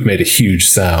 but the poop made a huge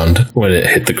sound when it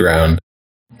hit the ground.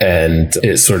 And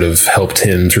it sort of helped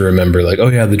him to remember, like, oh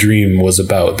yeah, the dream was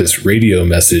about this radio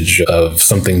message of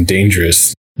something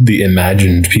dangerous. The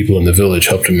imagined people in the village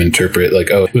helped him interpret,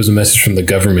 like, oh, it was a message from the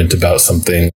government about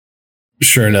something.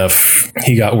 Sure enough,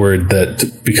 he got word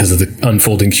that because of the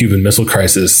unfolding Cuban Missile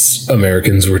Crisis,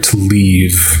 Americans were to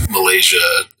leave Malaysia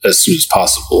as soon as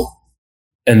possible.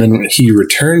 And then when he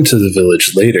returned to the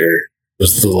village later, it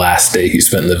was the last day he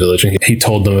spent in the village, and he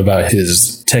told them about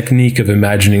his technique of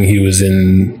imagining he was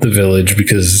in the village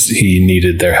because he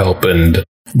needed their help. And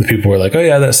the people were like, oh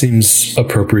yeah, that seems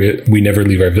appropriate. We never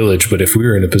leave our village, but if we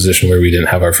were in a position where we didn't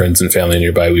have our friends and family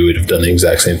nearby, we would have done the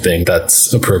exact same thing.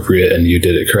 That's appropriate, and you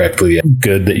did it correctly.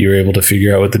 Good that you were able to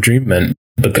figure out what the dream meant.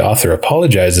 But the author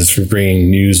apologizes for bringing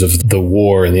news of the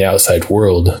war in the outside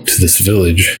world to this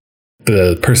village.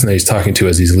 The person that he's talking to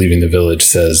as he's leaving the village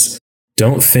says,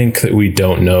 don't think that we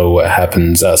don't know what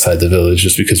happens outside the village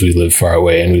just because we live far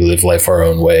away and we live life our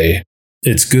own way.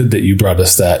 It's good that you brought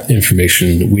us that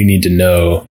information we need to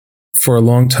know. For a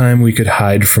long time, we could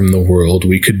hide from the world.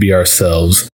 We could be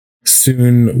ourselves.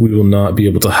 Soon, we will not be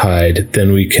able to hide.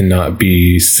 Then we cannot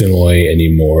be Sinoi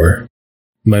anymore.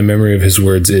 My memory of his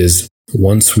words is,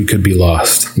 once we could be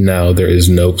lost. Now there is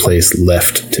no place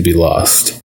left to be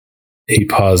lost. He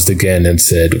paused again and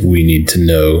said, we need to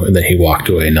know. And then he walked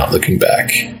away, not looking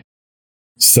back.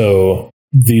 So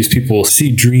these people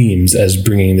see dreams as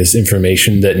bringing this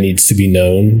information that needs to be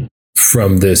known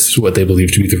from this, what they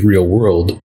believe to be the real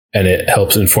world, and it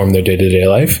helps inform their day-to-day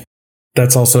life.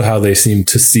 That's also how they seem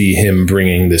to see him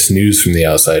bringing this news from the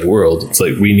outside world. It's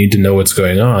like, we need to know what's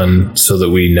going on so that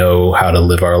we know how to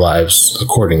live our lives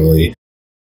accordingly.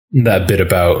 That bit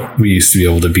about we used to be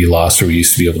able to be lost or we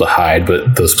used to be able to hide,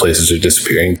 but those places are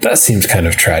disappearing. That seems kind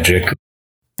of tragic.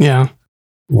 Yeah.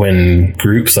 When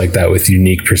groups like that with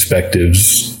unique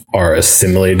perspectives are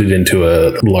assimilated into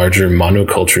a larger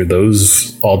monoculture,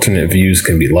 those alternate views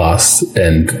can be lost,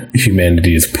 and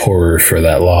humanity is poorer for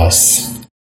that loss.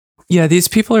 Yeah, these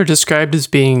people are described as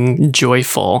being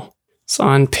joyful. So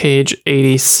on page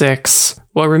 86,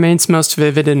 what remains most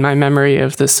vivid in my memory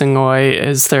of the Sinoi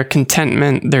is their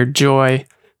contentment, their joy.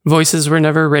 Voices were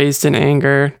never raised in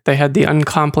anger. They had the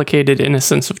uncomplicated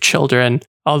innocence of children,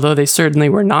 although they certainly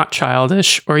were not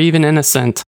childish or even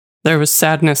innocent. There was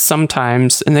sadness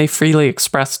sometimes, and they freely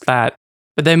expressed that,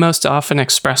 but they most often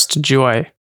expressed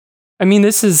joy. I mean,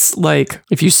 this is like,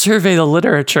 if you survey the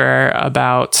literature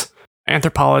about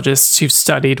anthropologists who've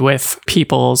studied with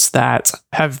peoples that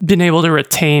have been able to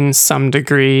retain some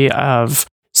degree of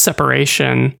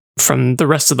separation from the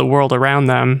rest of the world around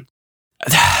them,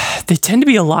 they tend to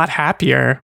be a lot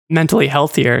happier, mentally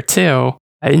healthier too,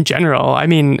 in general. I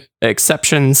mean,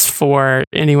 exceptions for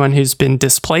anyone who's been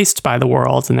displaced by the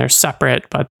world and they're separate,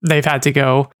 but they've had to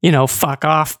go, fuck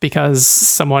off because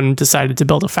someone decided to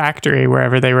build a factory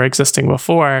wherever they were existing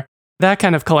before. that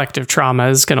kind of collective trauma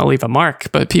is going to leave a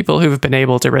mark, but people who've been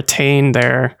able to retain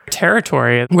their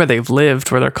territory where they've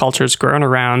lived, where their culture's grown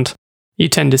around, you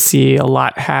tend to see a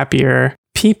lot happier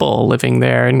people living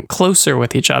there and closer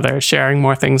with each other, sharing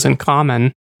more things in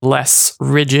common, less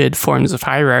rigid forms of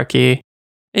hierarchy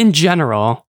in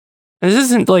general. This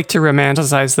isn't like to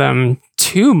romanticize them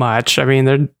too much. I mean,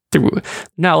 they're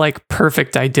not like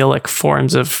perfect idyllic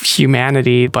forms of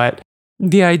humanity, but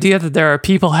the idea that there are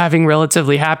people having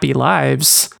relatively happy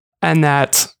lives and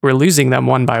that we're losing them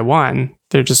one by one,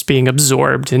 they're just being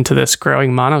absorbed into this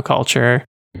growing monoculture.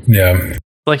 Yeah.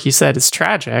 Like you said, it's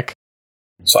tragic.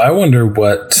 So I wonder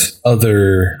what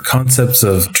other concepts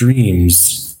of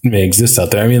dreams may exist out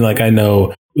there. I mean, like, I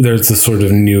know there's this sort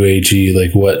of new agey,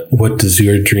 like, what does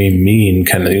your dream mean?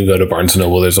 Kind of, you go to Barnes &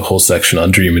 Noble, there's a whole section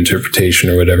on dream interpretation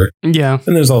or whatever. Yeah.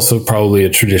 And there's also probably a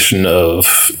tradition of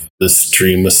this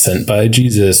dream was sent by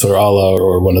Jesus or Allah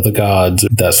or one of the gods,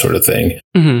 that sort of thing.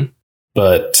 Mm-hmm.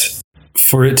 But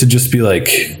for it to just be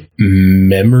like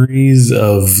memories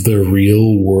of the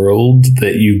real world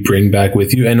that you bring back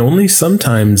with you, and only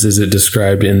sometimes is it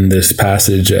described in this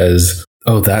passage as,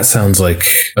 oh, that sounds like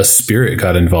a spirit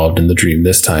got involved in the dream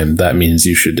this time. That means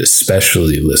you should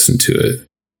especially listen to it.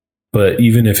 But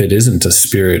even if it isn't a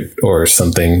spirit or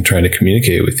something trying to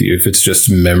communicate with you, if it's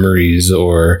just memories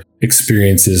or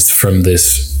experiences from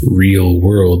this real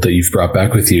world that you've brought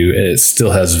back with you, and it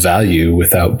still has value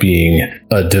without being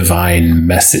a divine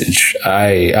message,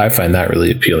 I find that really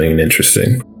appealing and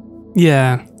interesting.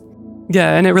 Yeah.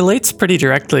 Yeah, and it relates pretty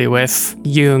directly with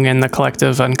Jung and the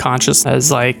collective unconscious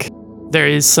as like, there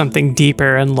is something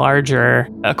deeper and larger,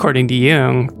 according to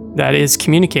Jung, that is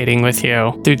communicating with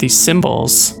you through these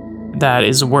symbols that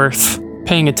is worth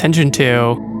paying attention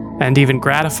to and even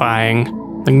gratifying,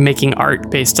 like making art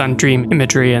based on dream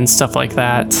imagery and stuff like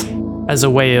that as a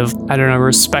way of, I don't know,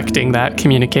 respecting that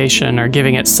communication or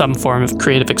giving it some form of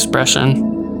creative expression.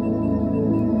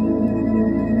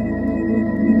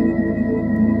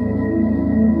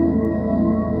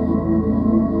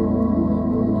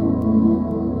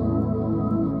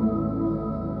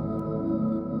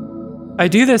 I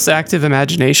do this active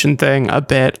imagination thing a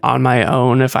bit on my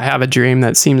own if I have a dream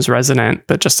that seems resonant,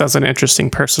 but just as an interesting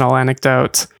personal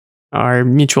anecdote. Our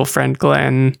mutual friend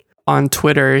Glenn on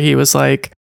Twitter, he was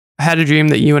like, I had a dream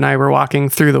that you and I were walking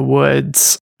through the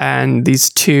woods and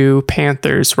these two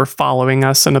panthers were following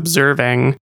us and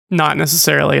observing, not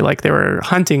necessarily like they were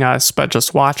hunting us, but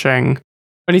just watching.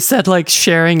 And he said like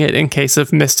sharing it in case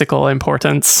of mystical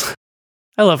importance.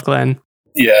 I love Glenn.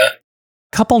 Yeah.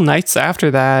 Couple nights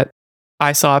after that,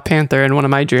 I saw a panther in one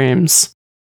of my dreams.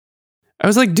 I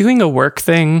was like doing a work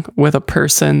thing with a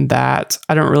person that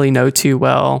I don't really know too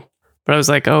well, but I was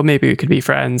like, oh, maybe we could be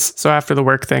friends. So after the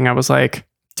work thing, I was like,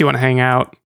 do you want to hang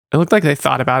out? It looked like they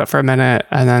thought about it for a minute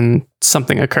and then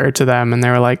something occurred to them and they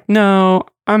were like, no,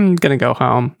 I'm going to go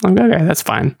home. I'm like, okay, that's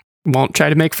fine. Won't try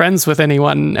to make friends with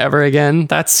anyone ever again.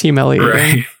 That's humiliating.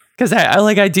 Right. Because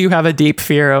I do have a deep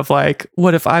fear of like,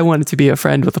 what if I wanted to be a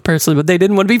friend with a person, but they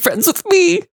didn't want to be friends with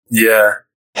me? Yeah.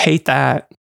 Hate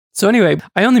that. So anyway,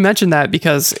 I only mentioned that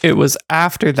because it was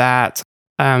after that.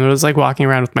 It was like walking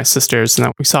around with my sisters and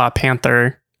then we saw a panther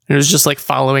and it was just like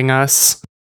following us.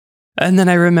 And then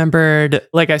I remembered,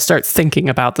 like, I start thinking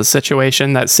about the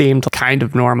situation that seemed kind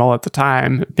of normal at the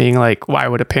time, being like, why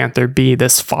would a panther be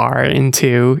this far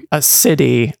into a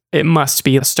city? It must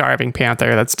be a starving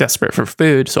panther that's desperate for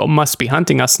food, so it must be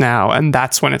hunting us now. And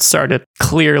that's when it started.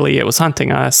 Clearly, it was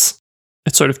hunting us.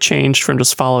 It sort of changed from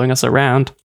just following us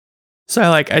around.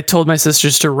 So I told my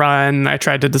sisters to run. I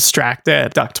tried to distract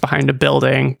it, ducked behind a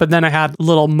building. But then I had a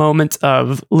little moment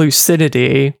of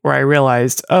lucidity where I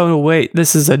realized, oh, wait,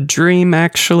 this is a dream,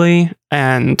 actually.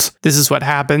 And this is what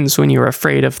happens when you're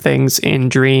afraid of things in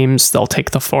dreams. They'll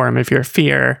take the form of your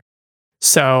fear.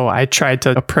 So I tried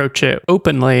to approach it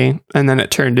openly, and then it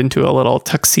turned into a little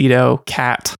tuxedo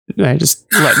cat. I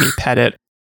just let me pet it.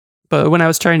 But when I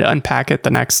was trying to unpack it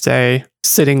the next day,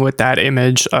 sitting with that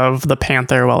image of the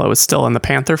panther while it was still in the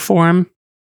panther form,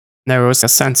 there was a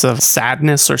sense of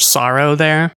sadness or sorrow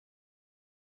there.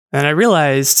 And I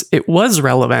realized it was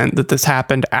relevant that this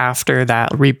happened after that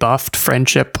rebuffed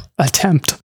friendship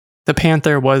attempt. The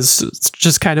panther was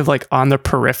just kind of like on the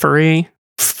periphery,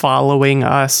 following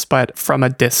us, but from a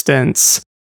distance.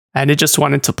 And it just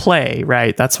wanted to play,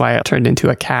 right? That's why it turned into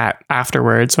a cat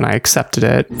afterwards when I accepted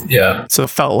it. Yeah. So it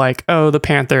felt like, oh, the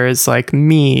panther is like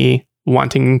me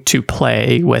wanting to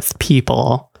play with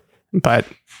people, but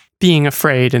being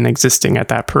afraid and existing at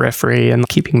that periphery and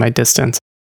keeping my distance.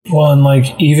 Well, and like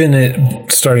even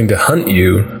it starting to hunt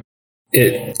you,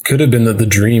 It could have been that the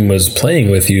dream was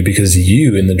playing with you because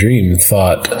you in the dream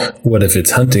thought, what if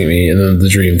it's hunting me? And then the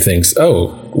dream thinks,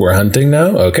 oh, we're hunting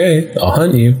now? Okay, I'll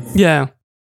hunt you. Yeah.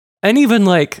 And even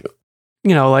like,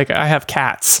 you know, like I have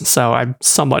cats, so I'm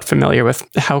somewhat familiar with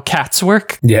how cats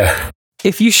work. Yeah.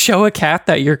 If you show a cat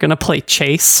that you're going to play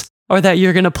chase or that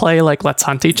you're going to play like let's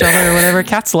hunt each other or whatever,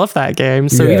 cats love that game.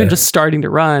 So even just starting to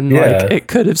run, like it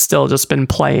could have still just been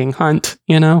playing hunt,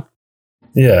 you know?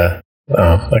 Yeah.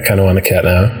 Oh, I kind of want a cat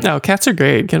now. No, cats are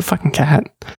great. Get a fucking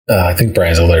cat. I think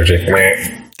Brian's allergic.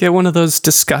 Get one of those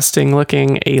disgusting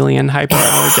looking alien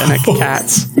hypoallergenic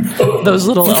cats. Those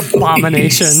little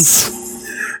abominations.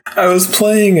 I was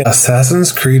playing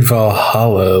Assassin's Creed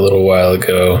Valhalla a little while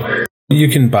ago. You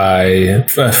can buy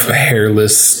a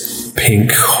hairless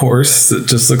pink horse that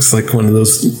just looks like one of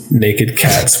those naked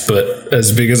cats, but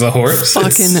as big as a horse.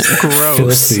 Fucking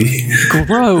gross. Filthy.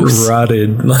 Gross.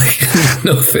 Rotted. Like,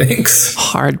 no thanks.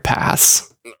 Hard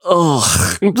pass.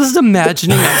 Ugh. I'm just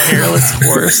imagining a hairless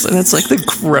horse, and it's like the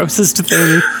grossest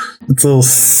thing. It's a little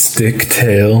stick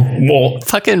tail. Whoa.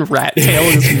 Fucking rat tail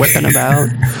is whipping about.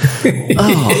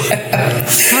 Oh,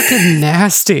 fucking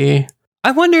nasty. I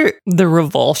wonder the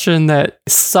revulsion that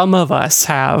some of us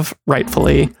have,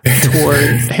 rightfully, toward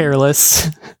hairless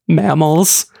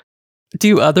mammals.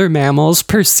 Do other mammals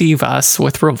perceive us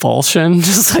with revulsion?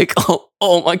 Just like,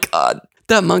 oh my God,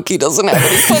 that monkey doesn't have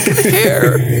any fucking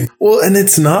hair. Well, and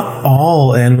it's not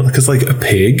all animal, because like a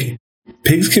pig.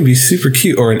 Pigs can be super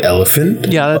cute, or an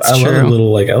elephant. Yeah, that's true. I love a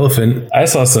little like elephant. I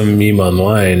saw some meme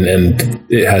online and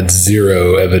it had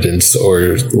zero evidence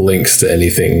or links to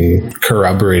anything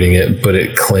corroborating it, but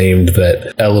it claimed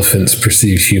that elephants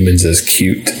perceive humans as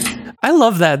cute. I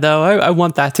love that though. I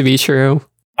want that to be true.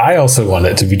 I also want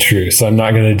it to be true, so I'm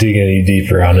not going to dig any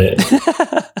deeper on it.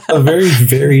 A very,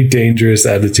 very dangerous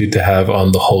attitude to have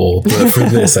on the whole, but for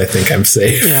this, I think I'm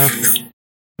safe. Yeah.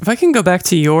 If I can go back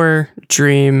to your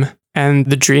dream and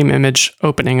the dream image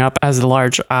opening up as a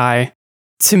large eye,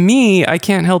 to me, I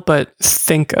can't help but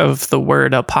think of the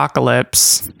word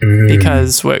apocalypse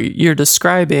because what you're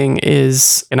describing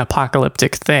is an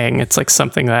apocalyptic thing. It's like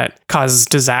something that causes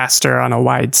disaster on a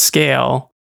wide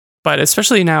scale. But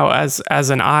especially now as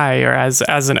an eye or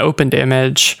as an opened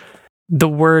image, the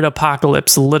word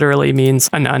apocalypse literally means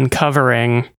an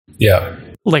uncovering. Yeah.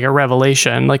 Like a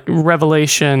revelation. Like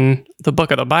Revelation, the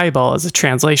book of the Bible, is a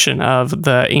translation of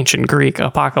the ancient Greek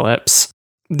apocalypse.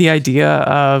 The idea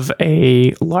of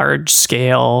a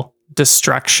large-scale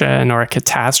destruction or a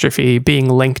catastrophe being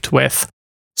linked with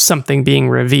something being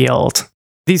revealed.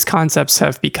 These concepts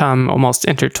have become almost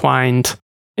intertwined.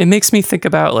 It makes me think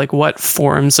about like what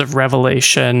forms of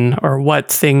revelation or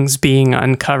what things being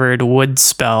uncovered would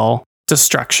spell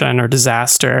destruction or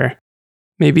disaster.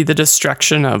 Maybe the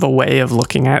destruction of a way of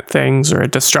looking at things or a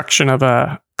destruction of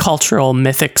a cultural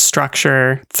mythic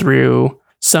structure through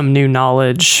some new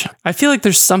knowledge. I feel like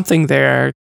there's something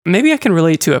there. Maybe I can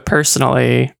relate to it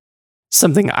personally.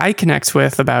 Something I connect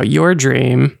with about your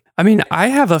dream. I mean, I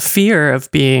have a fear of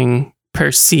being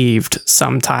perceived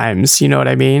sometimes, you know what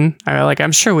I mean?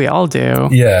 I'm sure we all do.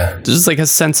 Yeah. Just like a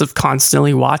sense of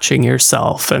constantly watching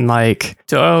yourself and like,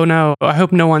 oh no, I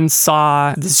hope no one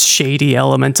saw this shady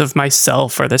element of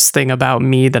myself or this thing about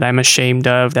me that I'm ashamed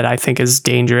of that I think is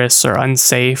dangerous or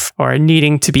unsafe or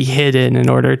needing to be hidden in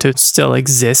order to still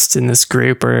exist in this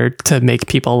group or to make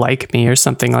people like me or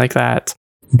something like that.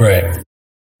 Right.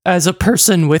 As a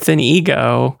person with an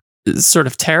ego, it's sort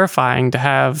of terrifying to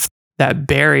have that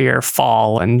barrier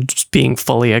fall and just being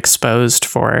fully exposed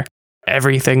for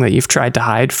everything that you've tried to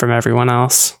hide from everyone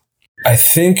else. I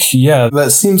think, yeah,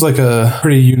 that seems like a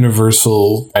pretty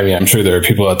universal. I mean, I'm sure there are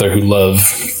people out there who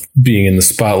love being in the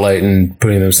spotlight and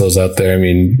putting themselves out there. I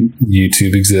mean,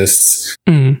 YouTube exists.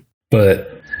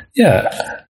 But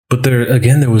yeah, but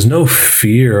there was no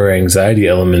fear or anxiety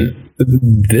element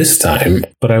this time.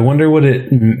 But I wonder what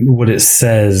it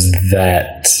says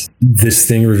that this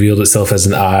thing revealed itself as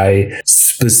an eye,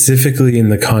 specifically in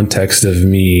the context of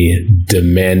me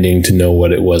demanding to know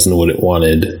what it was and what it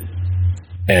wanted.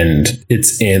 And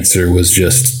its answer was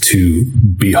just to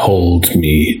behold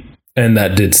me. And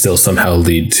that did still somehow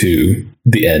lead to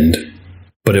the end.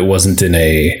 But it wasn't in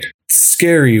a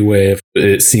scary way.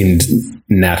 It seemed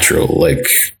natural, like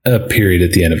a period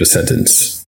at the end of a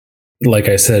sentence. Like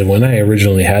I said, when I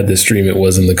originally had this dream, it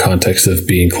was in the context of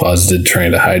being closeted,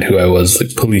 trying to hide who I was,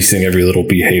 like policing every little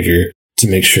behavior to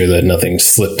make sure that nothing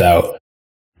slipped out.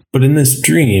 But in this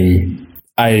dream,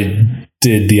 I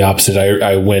did the opposite.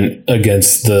 I went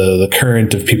against the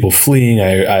current of people fleeing.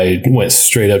 I went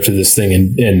straight up to this thing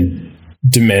and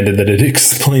demanded that it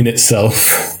explain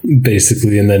itself,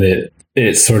 basically. And then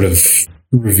it sort of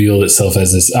revealed itself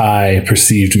as this I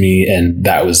perceived me and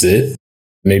that was it.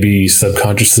 Maybe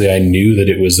subconsciously I knew that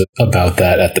it was about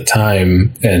that at the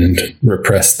time and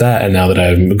repressed that. And now that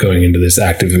I'm going into this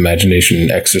active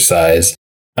imagination exercise,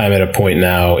 I'm at a point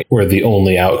now where the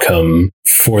only outcome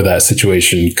for that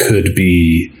situation could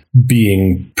be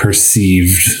being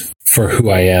perceived for who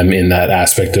I am in that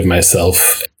aspect of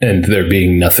myself, and there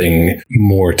being nothing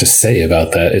more to say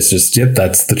about that. It's just, yep,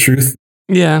 that's the truth.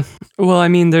 Yeah. Well, I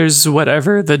mean, there's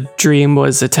whatever the dream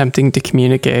was attempting to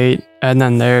communicate, and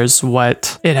then there's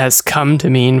what it has come to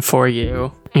mean for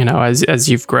you, you know, as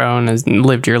you've grown and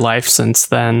lived your life since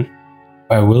then.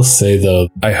 I will say, though,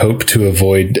 I hope to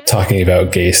avoid talking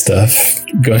about gay stuff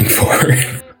going forward,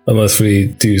 unless we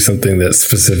do something that's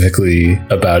specifically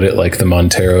about it, like the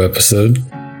Montero episode.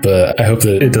 But I hope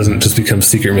that it doesn't just become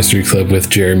Secret Mystery Club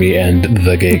with Jeremy and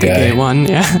the gay guy. The gay one,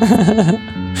 yeah.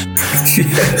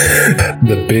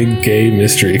 The big gay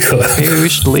mystery club. Maybe we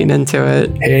should lean into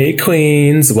it. Hey,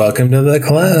 queens, welcome to the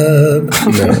club.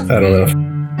 No, I don't know.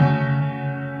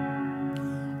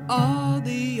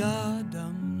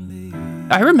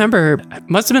 I remember, it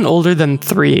must have been older than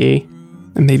 3,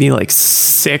 maybe like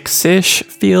 6-ish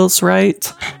feels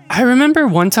right. I remember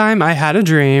one time I had a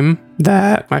dream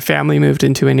that my family moved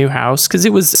into a new house because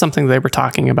it was something they were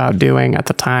talking about doing at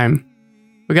the time.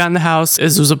 We got in the house.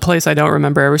 It was a place I don't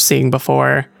remember ever seeing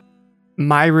before.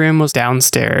 My room was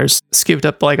downstairs, scooped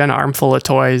up like an armful of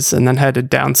toys, and then headed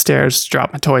downstairs to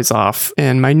drop my toys off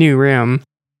in my new room.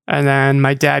 And then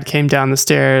my dad came down the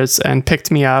stairs and picked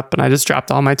me up, and I just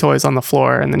dropped all my toys on the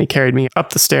floor, and then he carried me up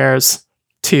the stairs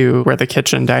to where the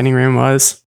kitchen dining room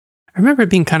was. I remember it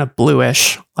being kind of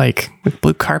bluish, like with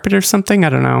blue carpet or something, I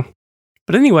don't know.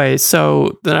 But anyway,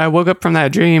 so then I woke up from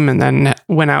that dream and then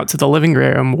went out to the living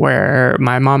room where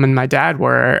my mom and my dad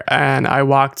were, and I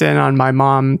walked in on my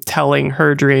mom telling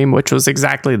her dream, which was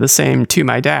exactly the same to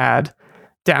my dad,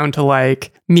 down to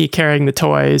like me carrying the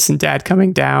toys and dad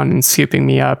coming down and scooping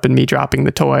me up and me dropping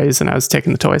the toys, and I was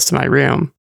taking the toys to my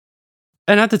room.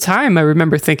 And at the time, I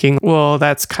remember thinking, well,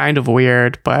 that's kind of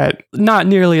weird, but not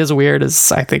nearly as weird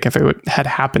as I think if it had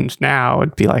happened now.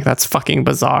 It'd be like, that's fucking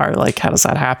bizarre. Like, how does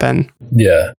that happen?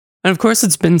 Yeah. And of course,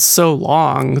 it's been so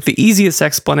long. The easiest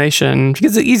explanation,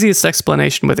 because the easiest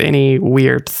explanation with any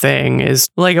weird thing is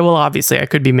like, well, obviously I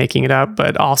could be making it up,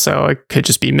 but also I could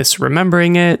just be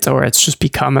misremembering it, or it's just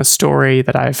become a story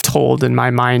that I've told in my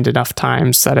mind enough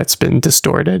times that it's been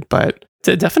distorted. But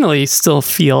it definitely still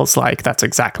feels like that's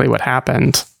exactly what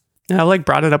happened. And I like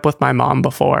brought it up with my mom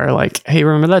before, like, hey,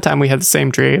 remember that time we had the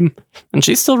same dream? And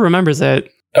she still remembers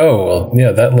it. Oh, well,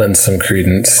 yeah, that lends some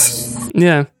credence.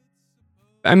 Yeah.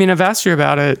 I mean, I've asked her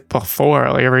about it before,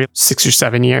 like every 6 or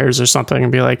 7 years or something,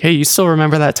 and be like, hey, you still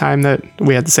remember that time that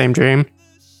we had the same dream?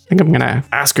 I think I'm going to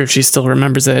ask her if she still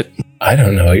remembers it. I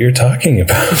don't know what you're talking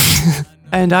about.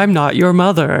 And I'm not your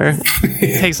mother.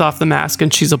 Takes off the mask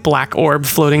and she's a black orb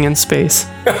floating in space.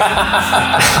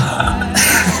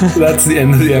 That's the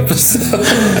end of the episode.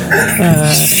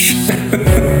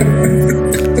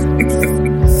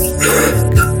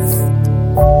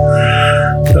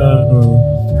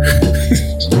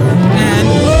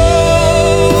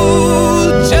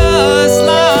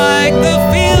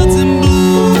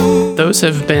 Those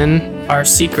have been our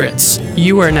secrets.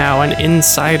 You are now an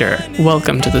insider.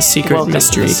 Welcome to the Secret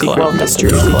Mystery Club.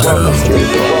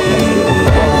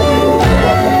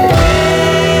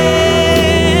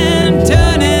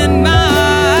 Turning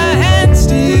my hands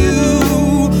to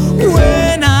you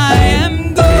when I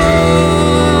am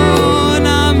gone.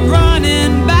 I'm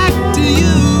running back to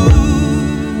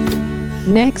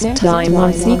you. Next time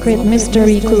on Secret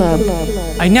Mystery Club.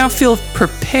 I now feel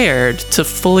prepared to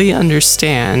fully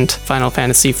understand Final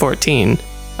Fantasy XIV,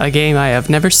 a game I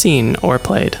have never seen or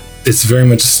played. It's very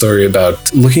much a story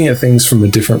about looking at things from a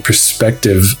different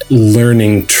perspective,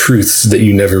 learning truths that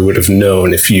you never would have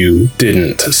known if you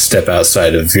didn't step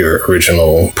outside of your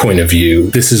original point of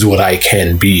view. This is what I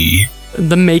can be.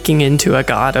 The making into a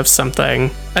god of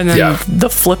something. And then the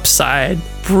flip side,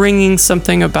 bringing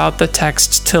something about the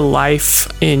text to life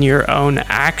in your own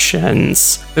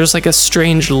actions. There's like a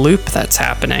strange loop that's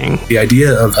happening. The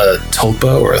idea of a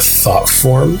tulpa or a thought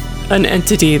form. An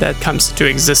entity that comes into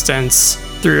existence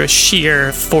through a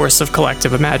sheer force of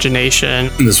collective imagination.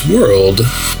 In this world,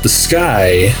 the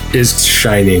sky is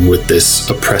shining with this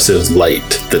oppressive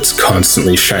light that's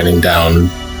constantly shining down.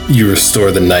 You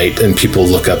restore the night and people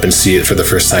look up and see it for the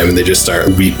first time and they just start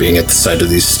weeping at the sight of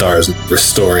these stars,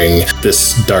 restoring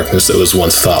this darkness that was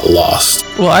once thought lost.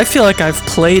 Well, I feel like I've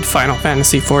played Final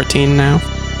Fantasy XIV now.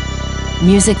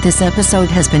 Music this episode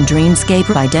has been Dreamscape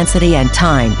by Density and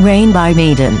Time. Rain by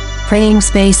Maiden. Praying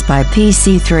Space by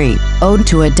PC3, Ode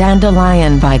to a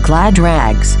Dandelion by Glad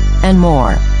Rags, and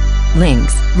more.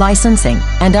 Links, licensing,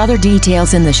 and other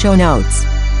details in the show notes.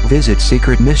 Visit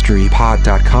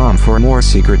secretmysterypod.com for more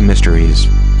secret mysteries.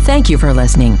 Thank you for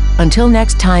listening. Until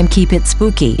next time, keep it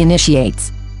spooky,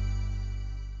 initiates.